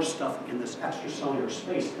keep more stuff in this extracellular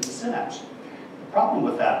space in the synapse. The problem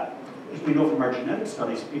with that is we know from our genetic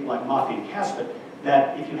studies, people like Maffei and Caspit,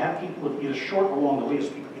 that if you have people with either short or long alleles,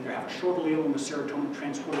 people either have a short allele in the serotonin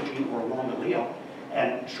transporter gene or a long allele.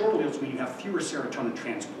 And short alleles mean you have fewer serotonin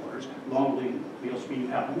transporters. Long alleles mean you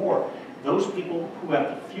have more. Those people who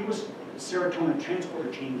have the fewest serotonin transporter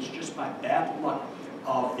genes, just by bad luck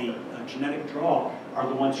of the genetic draw, are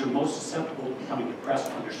the ones who are most susceptible to becoming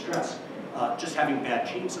depressed under stress. Just having bad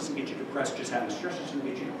genes doesn't get you depressed, just having stress doesn't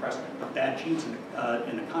get you depressed, but bad genes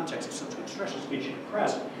in the context of subsequent stresses get you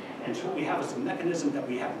depressed. And so what we have is a mechanism that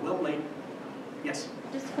we have well laid. Yes?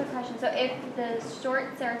 Just a quick question. So if the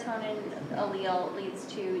short serotonin allele leads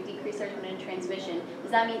to decreased serotonin transmission,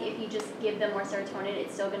 does that mean if you just give them more serotonin,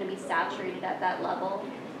 it's still going to be saturated at that level?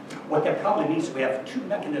 What that probably means is we have two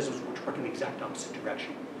mechanisms which work in the exact opposite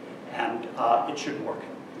direction, and it shouldn't work.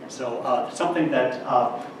 So something that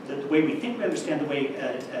the way we think we understand the way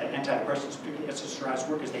antidepressants, particularly SSRIs,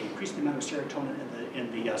 work is they increase the amount of serotonin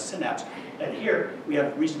in the synapse. And here we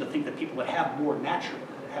have reason to think that people that have more natural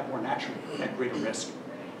are at greater risk.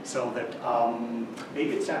 So that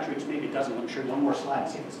maybe it saturates, maybe it doesn't. I'm sure one more slide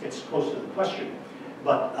and see if this gets close to the question.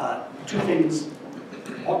 But two things,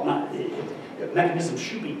 mechanisms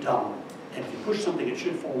should be dumb. And if you push something, it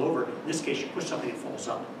should fall over. In this case, you push something, it falls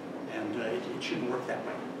up. And it shouldn't work that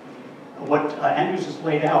way. What Andrews has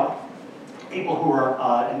laid out, people who are,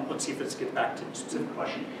 and let's see if this gets back to the specific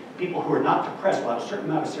question, people who are not depressed will have a certain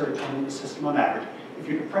amount of serotonin in the system on average. If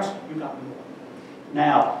you're depressed, you've got more.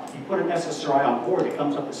 Now, you put an SSRI on board, it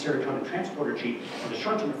comes up with serotonin transporter gene, and the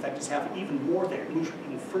short-term effect is having even more there. It moves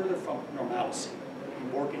even further from normalcy.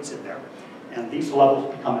 More gets in there. And these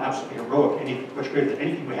levels become absolutely heroic, much greater than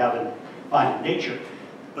anything we have find in nature.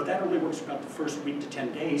 But that only works about the first week to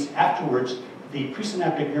 10 days. Afterwards, the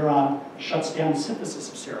presynaptic neuron shuts down synthesis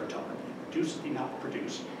of serotonin. It reduces the amount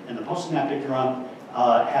produced. And the postsynaptic neuron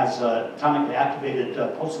has atomically activated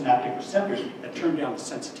postsynaptic receptors that turn down the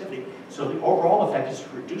sensitivity. So the overall effect is to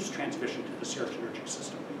reduce transmission to the serotonergic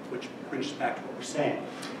system, which brings us back to what we're saying.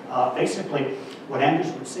 Basically, what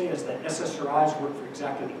Andrews would say is that SSRIs work for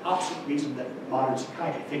exactly the opposite reason that modern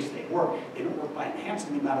psychiatry thinks they work. They don't work by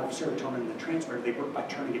enhancing the amount of serotonin in the transmitter, they work by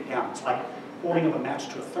turning it down. It's like holding up a match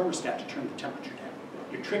to a thermostat to turn the temperature down.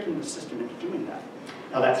 You're tricking the system into doing that.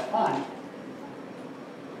 Now that's fine,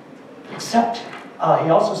 except he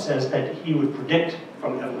also says that he would predict,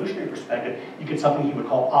 from an evolutionary perspective, you get something he would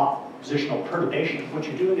call oppositional perturbation. What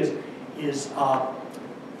you're doing is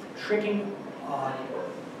tricking,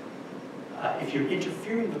 if you're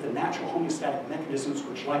interfering with the natural homeostatic mechanisms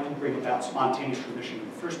which likely bring about spontaneous remission in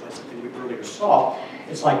the first place, something we earlier saw,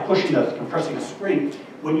 it's like compressing a spring.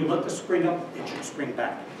 When you let the spring up, it should spring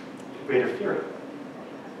back. Greater theory.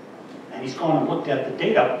 And he's gone and looked at the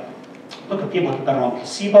data. Look at people who get better on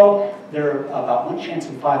placebo. There are about 1 chance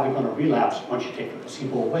in 5 they're going to relapse once you take the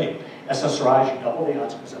placebo away. SSRIs, you double the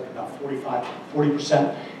odds, goes up to about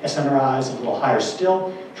 40%. SNRIs, a little higher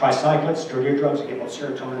still. Tricyclics, dirtier drugs, that give both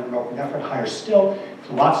serotonin and norepinephrine, higher still.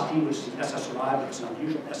 Fluoxetine, which is an SSRI, but it's an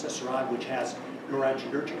unusual SSRI, which has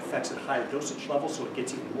noradrenergic effects at higher dosage levels, so it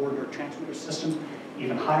gets even more neurotransmitter systems,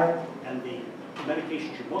 even higher. And the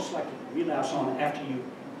medications you're most likely to relapse on after you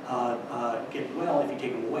get well, if you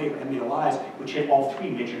take them away, are MAOIs, which hit all 3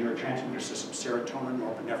 major neurotransmitter systems, serotonin,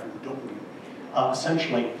 norepinephrine, and dopamine.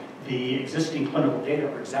 Essentially, the existing clinical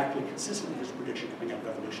data are exactly consistent with this prediction coming out of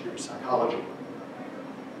evolutionary psychology.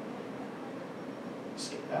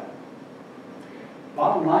 Skip that.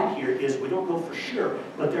 Bottom line here is we don't know for sure,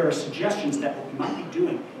 but there are suggestions that what we might be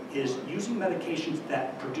doing is using medications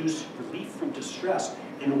that produce relief from distress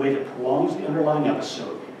in a way that prolongs the underlying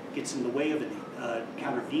episode, gets in the way of it,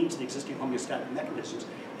 countervenes the existing homeostatic mechanisms,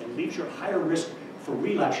 and leaves you at higher risk for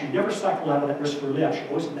relapse. You never cycle out of that risk for relapse. You're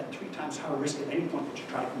always in that 3 times higher risk at any point that you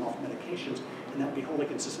try to come off medications, and that would be wholly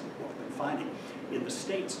consistent with what we've been finding. In the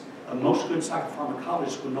States, most good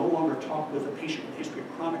psychopharmacologists will no longer talk with a patient with a history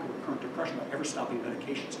of chronic or recurrent depression about ever stopping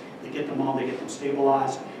medications. They get them on, they get them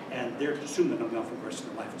stabilized, and they're assuming they'll go for the rest of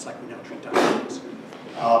their life. It's like we now treat diabetes.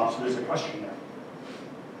 So there's a question there.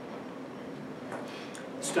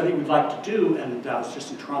 Study we'd like to do, and I was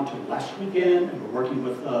just in Toronto last weekend, and we're working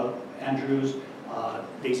with Andrews,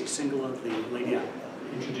 Daisy Singala, the lady I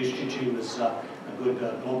introduced you to, is a good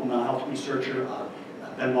global mental health researcher,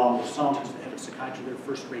 Benoit Moussant, who's the head of psychiatry, they're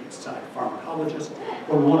first-rate psychopharmacologist.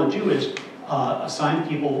 What we want to do is assign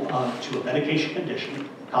people to a medication condition,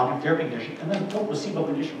 cognitive therapy condition, and then a placebo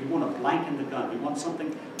condition. We want to blanken the gun. We want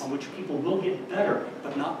something on which people will get better,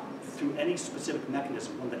 but not through any specific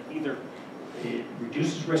mechanism, one that either it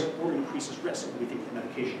reduces risk or increases risk, and we think the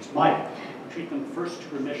medications might. We treat them first to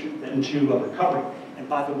remission, then to recovery. And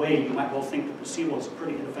by the way, you might well think that placebo is a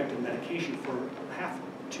pretty ineffective medication for half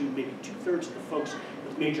to maybe 2/3 of the folks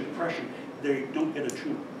with major depression. They don't get a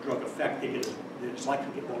true drug effect. They're just likely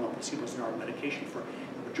to get more on placebo than on medication. For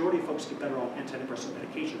the majority of folks get better on antidepressant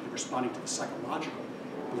medication. They're responding to the psychological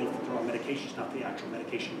belief that they're on medications, not the actual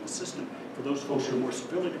medication in the system. For those folks who are more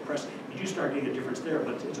severely depressed, you do start getting a difference there,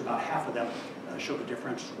 but it's about half of them show the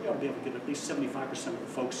difference. We ought to be able to get at least 75% of the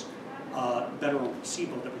folks better on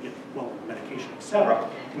placebo, that we get well on medication, etc.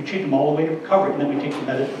 We treat them all the way to recovery, and then we take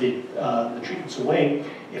the treatments away.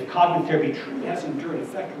 If cognitive therapy truly has an enduring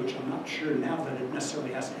effect, which I'm not sure now that it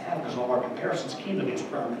necessarily has to have, because all our comparisons came against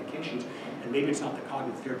prior medications, and maybe it's not that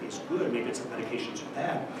cognitive therapy is good, maybe it's that medications are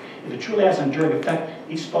bad. If it truly has an enduring effect,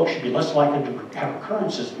 these folks should be less likely to have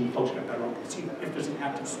recurrences than folks get better on placebo if there's an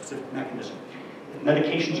active specific mechanism. If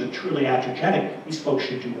medications are truly iatrogenic, these folks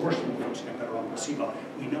should do worse than folks get better on placebo.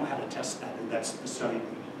 We know how to test that, and that's the study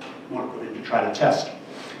we want to put in to try to test.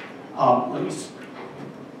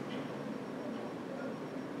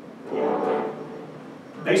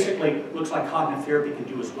 Basically, looks like cognitive therapy can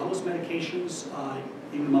do as well as medications,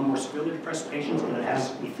 even among more severely depressed patients, and it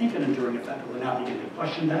has, we think, an enduring effect. We're now beginning to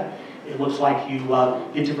question that. It looks like you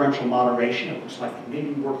get differential moderation. It looks like you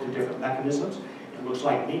maybe work through different mechanisms. It looks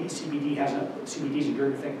like maybe CBD's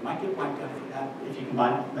enduring effect might get wiped out if you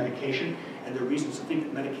combine it with medication. And there are reasons to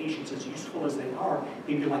think that medications, as useful as they are,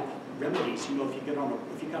 maybe like remedies. You know, if you've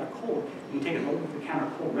got a cold, you can take an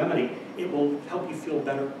over-the-counter cold remedy. It will help you feel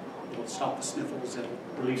better. It'll stop the sniffles, it'll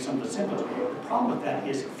relieve some of the symptoms. The problem with that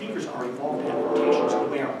is fevers are evolved adaptations. The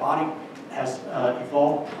way our body has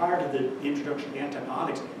evolved prior to the introduction of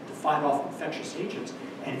antibiotics to fight off infectious agents.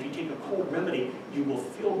 And if you take a cold remedy, you will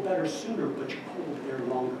feel better sooner, but your cold will be there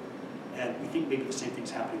longer. And we think maybe the same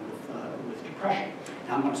thing's happening with depression.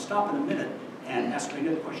 Now I'm going to stop in a minute and ask any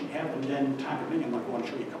other question you have, and then time permitting, I'm going to go and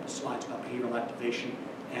show you a couple slides about behavioral activation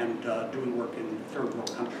and doing work in third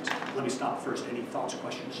world countries. Let me stop first. Any thoughts or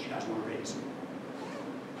questions you guys want to raise?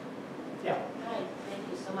 Yeah. Hi, thank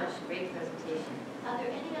you so much. Great presentation. Are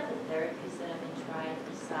there any other therapies that have been tried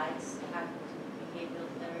besides cognitive behavioral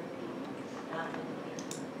therapy?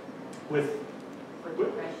 For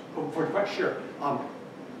depression? For depression, sure.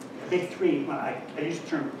 Big three, I use the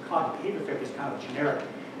term cognitive behavioral therapy as kind of generic.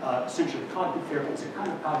 Essentially, cognitive therapy is a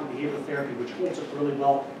kind of cognitive behavioral therapy which holds up really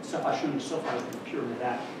well. Stuff I've shown you so far has been pure into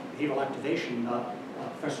that. Behavioral activation,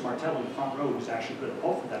 Professor Martello in the front row, who's actually good at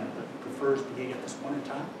both of them, but prefers BA at this point in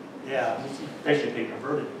time. Yeah, he's basically being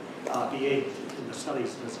converted. BA in the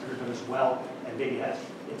studies has entered as well, and maybe it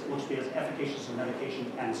looks to be as efficacious as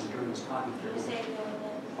medication and as enduring as cognitive therapy.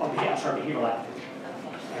 Behavioral activation.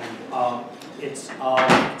 Okay. And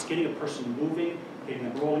it's getting a person moving, getting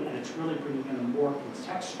them rolling, and it's really bringing in a more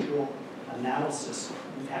contextual analysis.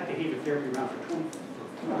 We've had behavior therapy around for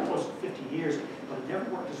close to 50 years, but it never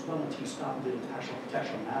worked as well until you stop and did an actual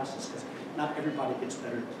contextual analysis, because not everybody gets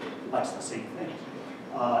better, likes the same things.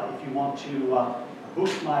 If you want to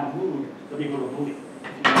boost my mood, let me go to a movie.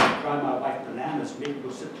 If you want to drive my wife bananas, maybe go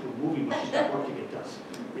sit to a movie when she's got work to get done.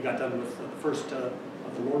 We got done with the first of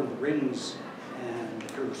the Lord of the Rings,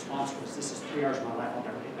 and her response was, "This is 3 hours of my life I'll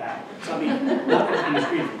never get back." So I mean, not everything is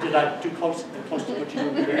green. Did I do close to what you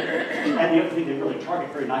were doing? And the other thing they really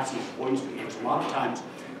target very nicely is avoidance behaviors. A lot of times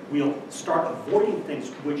we'll start avoiding things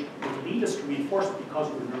which would lead us to reinforce it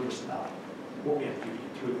because we're nervous about it, what we have to do to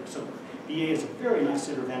get through it. So BA is a very nice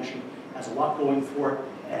intervention, has a lot going for it,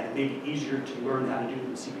 and it may be easier to learn how to do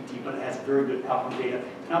than CBT, but it has very good outcome data.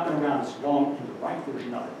 It's not been around as long in the right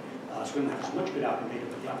version of it. So we don't have as much good outcome data,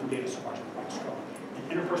 but the outcome data so far has been quite strong. And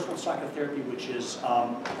interpersonal psychotherapy, which is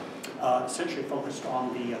essentially focused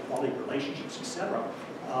on the quality of relationships, etc.,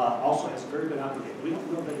 also has very good outcome data. We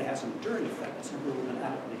don't know that it has an enduring effect. It's never really been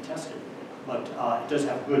adequately tested, but it does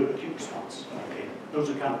have good acute response. Okay. Those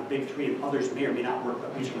are kind of the big three, and others may or may not work,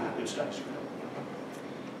 but these are not good studies for them.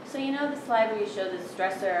 So you know the slide where you show the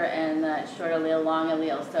stressor and the short allele, long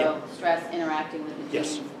allele, so Yeah. stress interacting with the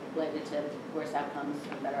Yes. genes related to worse outcomes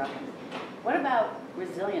or better outcomes. What about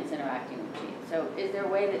resilience interacting with genes? So is there a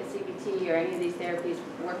way that CBT or any of these therapies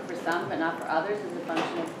work for some but not for others as a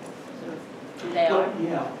function of sort of who they are? Well,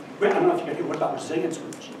 yeah. Well, I don't know if you can hear, what about resilience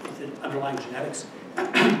with the underlying genetics?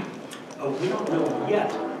 We don't know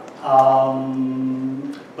yet.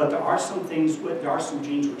 But there are some things, there are some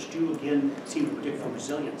genes which do, again, seem to predict for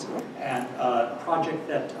resilience. And a project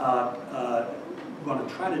that we're going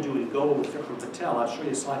to try to do in Go with Vikram Patel, I'll show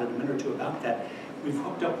you a slide in a minute or two about that. We've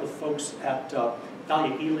hooked up with folks at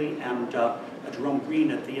Thalia Ely and Jerome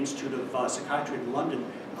Green at the Institute of Psychiatry in London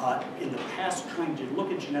in the past, trying to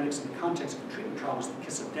look at genetics in the context of a treatment trial was the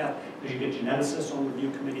kiss of death, because you get geneticists on the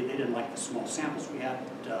review committee. They didn't like the small samples we had,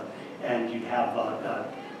 and you'd have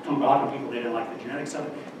pharmacological people, they didn't like the genetics of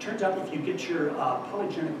it. Turns out if you get your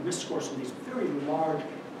polygenic risk scores from these very large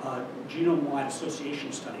genome-wide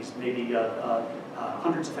association studies, maybe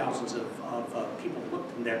hundreds of thousands of people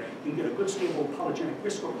looked in there, you can get a good stable polygenic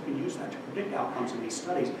risk score. You can use that to predict outcomes in these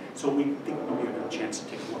studies. So we think we'll be a chance to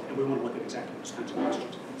take a look, and we want to look at exactly those kinds of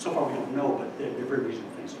questions. So far we don't know, but they're very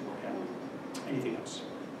reasonable things to look at. Anything else?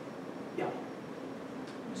 Yeah.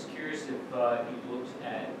 I'm just curious. you looked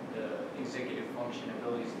at the executive function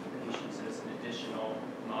abilities of the patients as an additional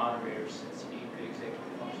moderator, since you need good executive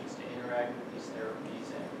functions to interact with these therapies,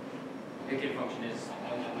 and executive function is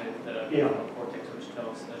linked with the frontal cortex, which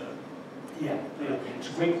tells the Yeah, it's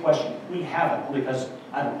a great question. We haven't, only because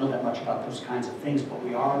I don't know that much about those kinds of things, but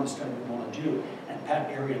we are in the study we want to do. And Pat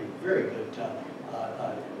Arian, very good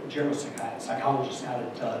general psychologist out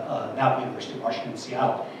at now University of Washington,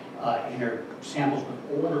 Seattle, in her samples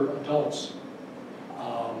with older adults,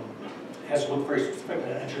 has looked very specific,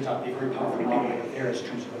 and it turns out to be a very powerful moderator there in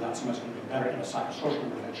terms of not so much going to be better in a psychosocial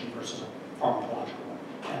intervention versus a pharmacological one.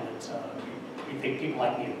 And it's, we think people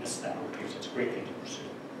like me have missed that over years. It's a great thing to pursue.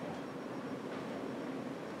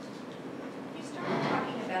 You started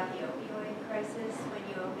talking about the opioid crisis when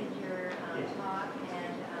you opened your talk,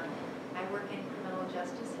 and I work in criminal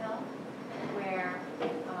justice health, where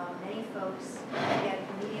many folks get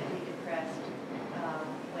immediately depressed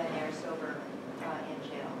when they're sober in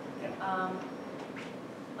jail.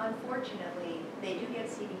 Unfortunately, they do get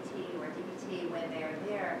CBT or DBT when they're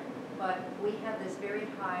there, but we have this very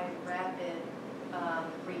high, rapid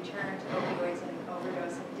return to opioids and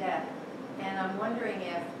overdose and death. And I'm wondering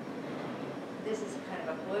if, this is kind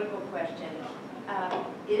of a political question,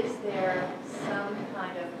 is there some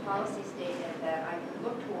kind of policy statement that I could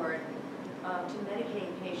look toward to medicate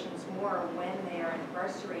patients more when they are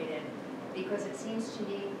incarcerated? Because it seems to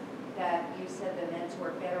me that you said the meds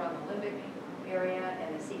work better on the limbic area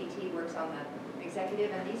and the CBT works on the executive,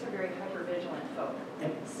 and these are very hypervigilant folk.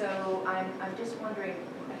 Yep. So I'm just wondering,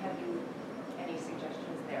 have you any suggestions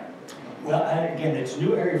there? Well, again, it's a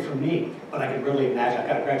new area for me, but I can really imagine. I've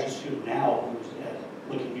got a graduate student now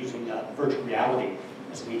who's using virtual reality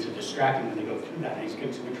as a means of distracting when they go through that, and he's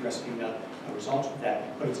getting some interesting results with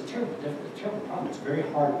that. But it's a terrible problem. It's very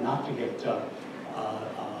hard not to get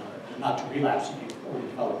not to relapse if you've already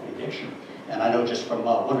developed the addiction. And I know just from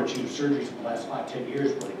one or two surgeries in the last 5-10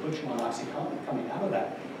 years where they put you on OxyContin, coming out of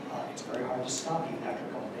that, it's very hard to stop even after a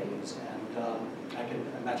couple of days. And I can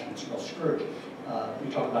imagine it's a real scourge. We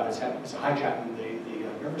talk about it as hijacking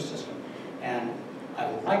the nervous system. And I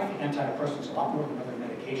like the antidepressants a lot more than other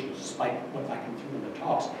medications, despite what I can through in the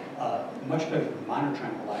talks. Much better than minor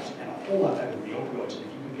tranquilizers, and a whole lot better than the opioids. And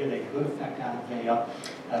if you can get a good effect out of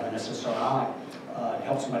an SSRI, to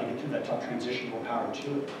help somebody get through that tough transition, more power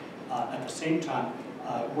to it. At the same time,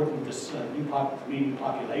 working with this new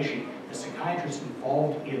population, the psychiatrists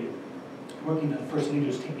involved in working, the first thing to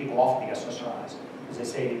do is take people off the SSRIs, because they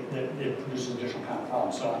say that it produces additional kind of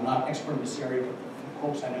problems. So I'm not an expert in this area, but the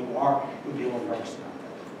folks I know who are would be a little nervous about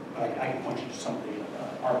that. But I can point you to some of the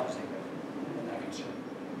articles they read in that concern.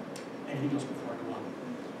 Anything else before I go on?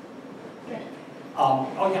 Good.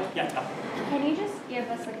 Yeah. Can you just give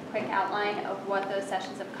us a quick outline of what those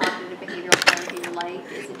sessions of cognitive behavioral therapy are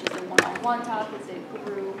like? Is it just a one-on-one talk? Is it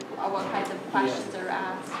group? Or what kinds of questions are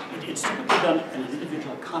asked? It's typically done in an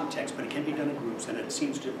individual context, but it can be done in groups, and it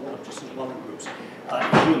seems to work just as well in groups.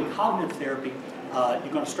 If you're doing cognitive therapy,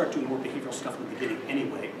 you're going to start doing more behavioral stuff in the beginning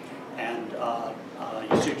anyway. And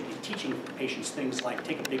you should be teaching patients things like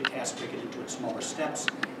take a big task, break it into its smaller steps,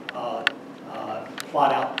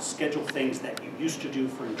 plot out, schedule things that you used to do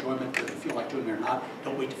for enjoyment, whether you feel like doing it or not.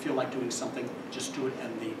 Don't wait to feel like doing something, just do it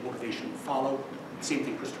and the motivation will follow. Same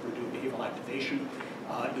thing Christopher would do with behavioral activation.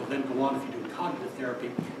 You'll then go on, if you're doing cognitive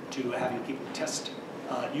therapy, to having people test,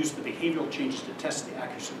 use the behavioral changes to test the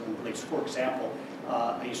accuracy of their beliefs. For example,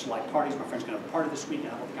 I used to like parties. My friend's going to have a party this week,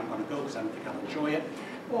 and I don't think I'm going to go because I don't think I'll enjoy it.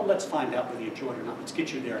 Well, let's find out whether you enjoy it or not. Let's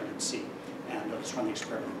get you there and then see. And let's run the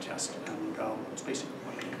experiment test. And it's basically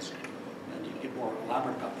what it is. And you can get more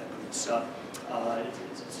elaborate about that. But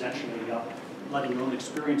it's essentially letting your own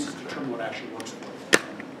experiences determine what actually works for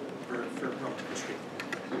you. Very relatively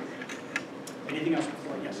straightforward. Anything else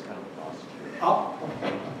before? Yes? Oh,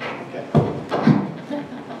 okay.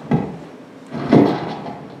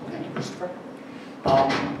 Thank you, Christopher.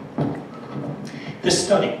 This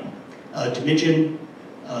study, Dimension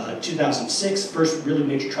 2006, first really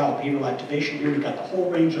major trial of behavioral activation. Here we've got the whole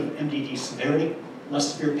range of MDD severity,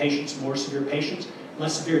 less severe patients, more severe patients.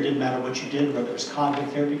 Less severe didn't matter what you did, whether it was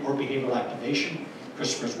cognitive therapy or behavioral activation.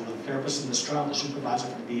 Christopher's one of the therapists in this trial, the supervisor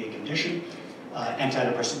for the BA condition.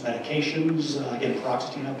 Antidepressant medications, again,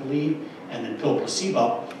 paroxetine, I believe, and then pill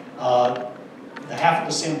placebo. The half of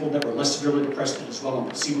the sample that were less severely depressed did as well on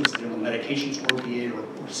placebos as they did on medications or BA or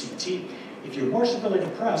CT. If you're more severely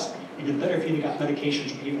depressed, you did better if you got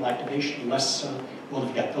medications or behavioral activation, less well if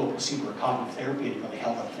you got pill placebo or cognitive therapy, and it really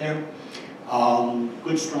held up there.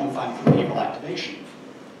 Good, strong finding for behavioral activation.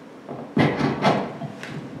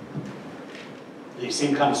 The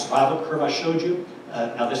same kind of survival curve I showed you.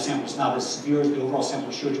 Now this sample is not as severe as the overall sample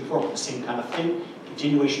I showed you before, but the same kind of thing.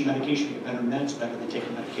 Continuation medication, you get better meds, better than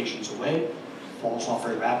taking medications away. Falls off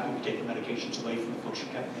very rapidly, we take the medications away from the folks you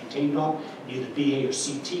kept maintained on. Either BA or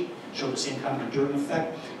CT show the same kind of enduring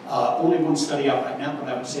effect. Only one study out right now, but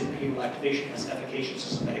I would say behavioral activation is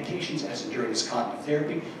efficacious as medications, as enduring as cognitive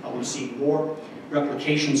therapy. I want to see more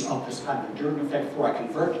replications of this kind of enduring effect before I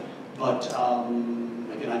convert. But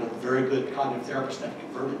again, I know very good cognitive therapists that have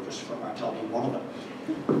converted, Christopher Martel being one of them.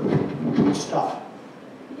 Good stuff.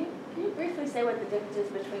 Can you briefly say what the difference is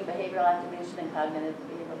between behavioral activation and cognitive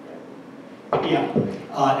behavioral therapy? Yeah,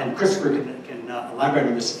 and Christopher can elaborate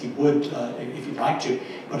on this if he would, if you'd like to.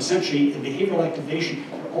 But essentially, in behavioral activation,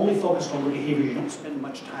 you're only focused on the behavior. You don't spend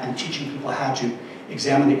much time teaching people how to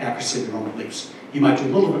examine the accuracy of their own beliefs. You might do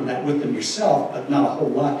a little bit of that with them yourself, but not a whole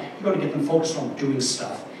lot. You're going to get them focused on doing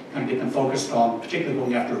stuff. You're going to get them focused on particularly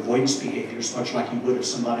going after avoidance behaviors, much like you would if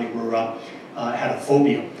somebody were had a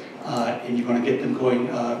phobia. And you're going to get them going,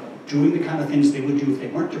 doing the kind of things they would do if they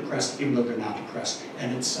weren't depressed, even though they're not depressed.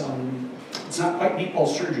 And it's not quite meatball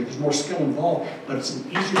surgery. There's more skill involved, but it's an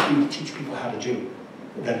easier thing to teach people how to do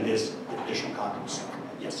than it is the additional cognitive stuff.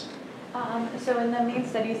 Yes. So in the main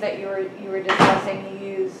studies that you were discussing, you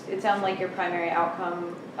used, it sounded like your primary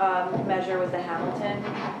outcome measure was the Hamilton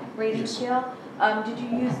rating scale. Did you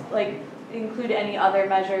use, include any other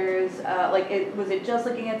measures? Was it just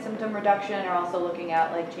looking at symptom reduction, or also looking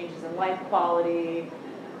at changes in life quality?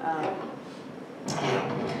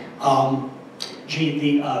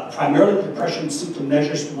 Primarily the depression symptom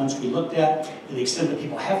measures, the ones we looked at, to the extent that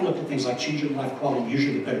people have looked at things like change in life quality,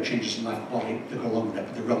 usually the better changes in life quality that go along with that,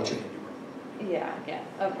 but they're relatively newer. Yeah,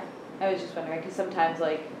 okay. I was just wondering, because sometimes,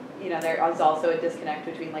 there is also a disconnect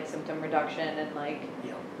between, symptom reduction and,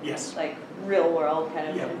 yes, real world kind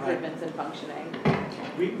of improvements in functioning.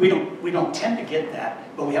 We don't tend to get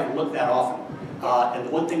that, but we haven't looked that often. And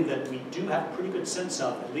the one thing that we do have a pretty good sense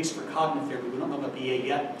of, at least for cognitive therapy, we don't know about BA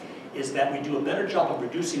yet, is that we do a better job of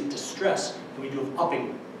reducing distress than we do of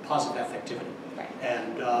upping positive affectivity. Right.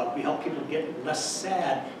 And we help people get less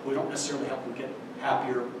sad, but we don't necessarily help them get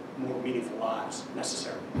happier, more meaningful lives,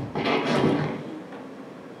 necessarily.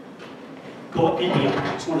 Go up India.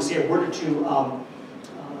 I just want to say a word or two.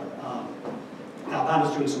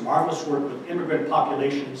 Alpana's doing some marvelous work with immigrant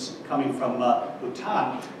populations coming from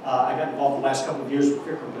Bhutan. I got involved the last couple of years with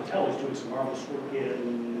Vikram Patel, who's doing some marvelous work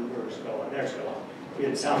in, where's Goa? There's Goa.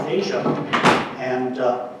 In South Asia, and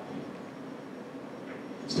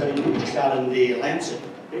studying just out in the Lancet.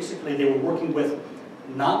 Basically, they were working with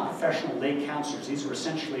non-professional lay counselors. These are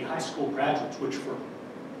essentially high school graduates, which for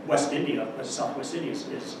West India, Southwest India,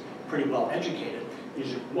 is pretty well educated.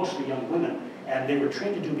 These are mostly young women, and they were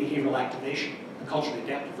trained to do behavioral activation, the culturally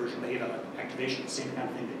adaptive version of behavioral activation, the same kind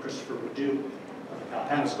of thing that Christopher would do, that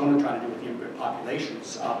Alpana's going to try to do with the immigrant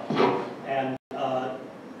populations.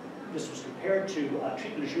 This was compared to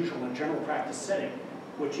treatment as usual in a general practice setting.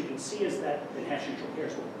 What you can see is that enhanced neutral care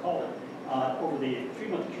is what we call it. Over the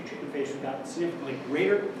 3-month acute treatment phase, we got significantly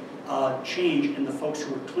greater change in the folks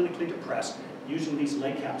who were clinically depressed using these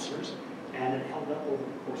lay counselors, and it held up over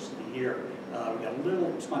the course of the year. We got a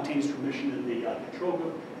little spontaneous remission in the control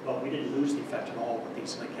group, but we didn't lose the effect at all with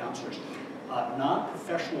these lay counselors.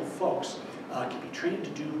 Non-professional folks can be trained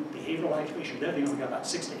to do behavioral activation. There, we got about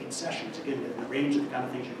 6 to 8 sessions, again, in the range of the kind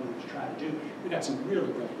of things you're going to try to do. We got some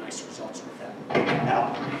really, really nice results with that.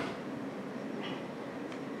 Now,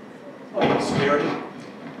 severity.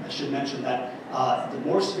 I should mention that the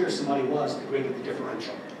more severe somebody was, the greater the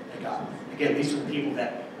differential they got. Again, these are the people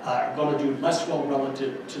that are going to do less well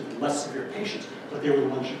relative to the less severe patients, but they were the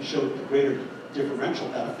ones who showed the greater differential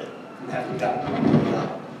benefit from having gotten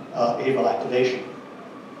behavioral activation.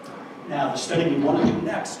 Now, the study we want to do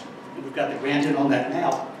next, and we've got the grant in on that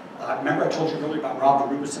now. Remember I told you earlier about Rob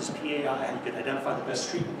DeRubis's PAI, how you can identify the best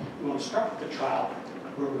treatment. We want to start with the trial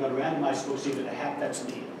where we're going to randomize folks either to have, that's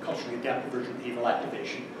the culturally adaptive version of behavioral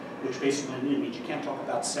activation, which basically means you can't talk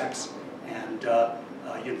about sex and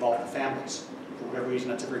you involve the families. For whatever reason,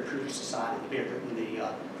 that's a very prudish society. They may have written the,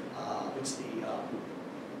 what's the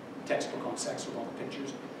textbook on sex with all the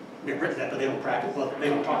pictures. We have written that, but they don't practice. Well, they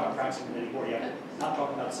don't talk about practicing it anymore. You have to not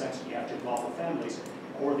talk about sex. You have to involve the families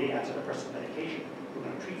or the antidepressant medication. We're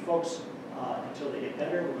going to treat folks until they get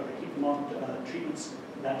better. We're going to keep them on treatments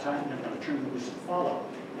at that time, and then we're going to turn them loose and follow.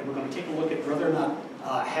 And we're going to take a look at whether or not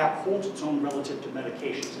HAP holds its own relative to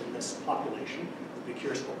medications in this population. We'll be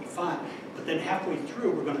curious what we find. But then halfway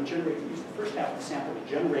through, we're going to use the first half of the sample to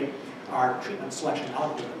generate our treatment selection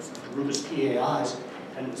algorithms, the Rubis PAIs.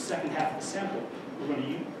 And in the second half of the sample, we're going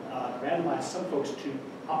to randomize some folks to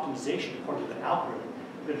optimization according to the algorithm.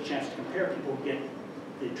 We get a chance to compare people who get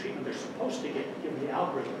the treatment they're supposed to get, given the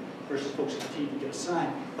algorithm, versus folks who continue to get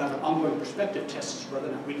assigned. But an ongoing perspective test is whether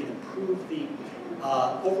or not we can improve the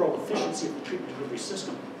overall efficiency of the treatment delivery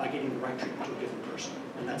system by getting the right treatment to a given person.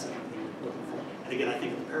 And that's another thing we're looking for. And again, I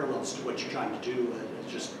think the parallels to what you're trying to do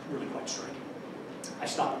is just really quite striking. I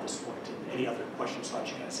stop at this point. Any other questions,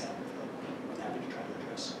 thoughts you guys have? I'm happy to try to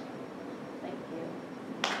address. Thank you.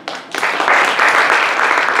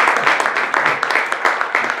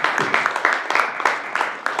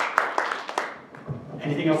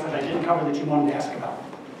 Anything else that I didn't cover that you wanted to ask about?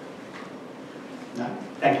 No?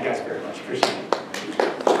 Thank you guys very much. Appreciate it.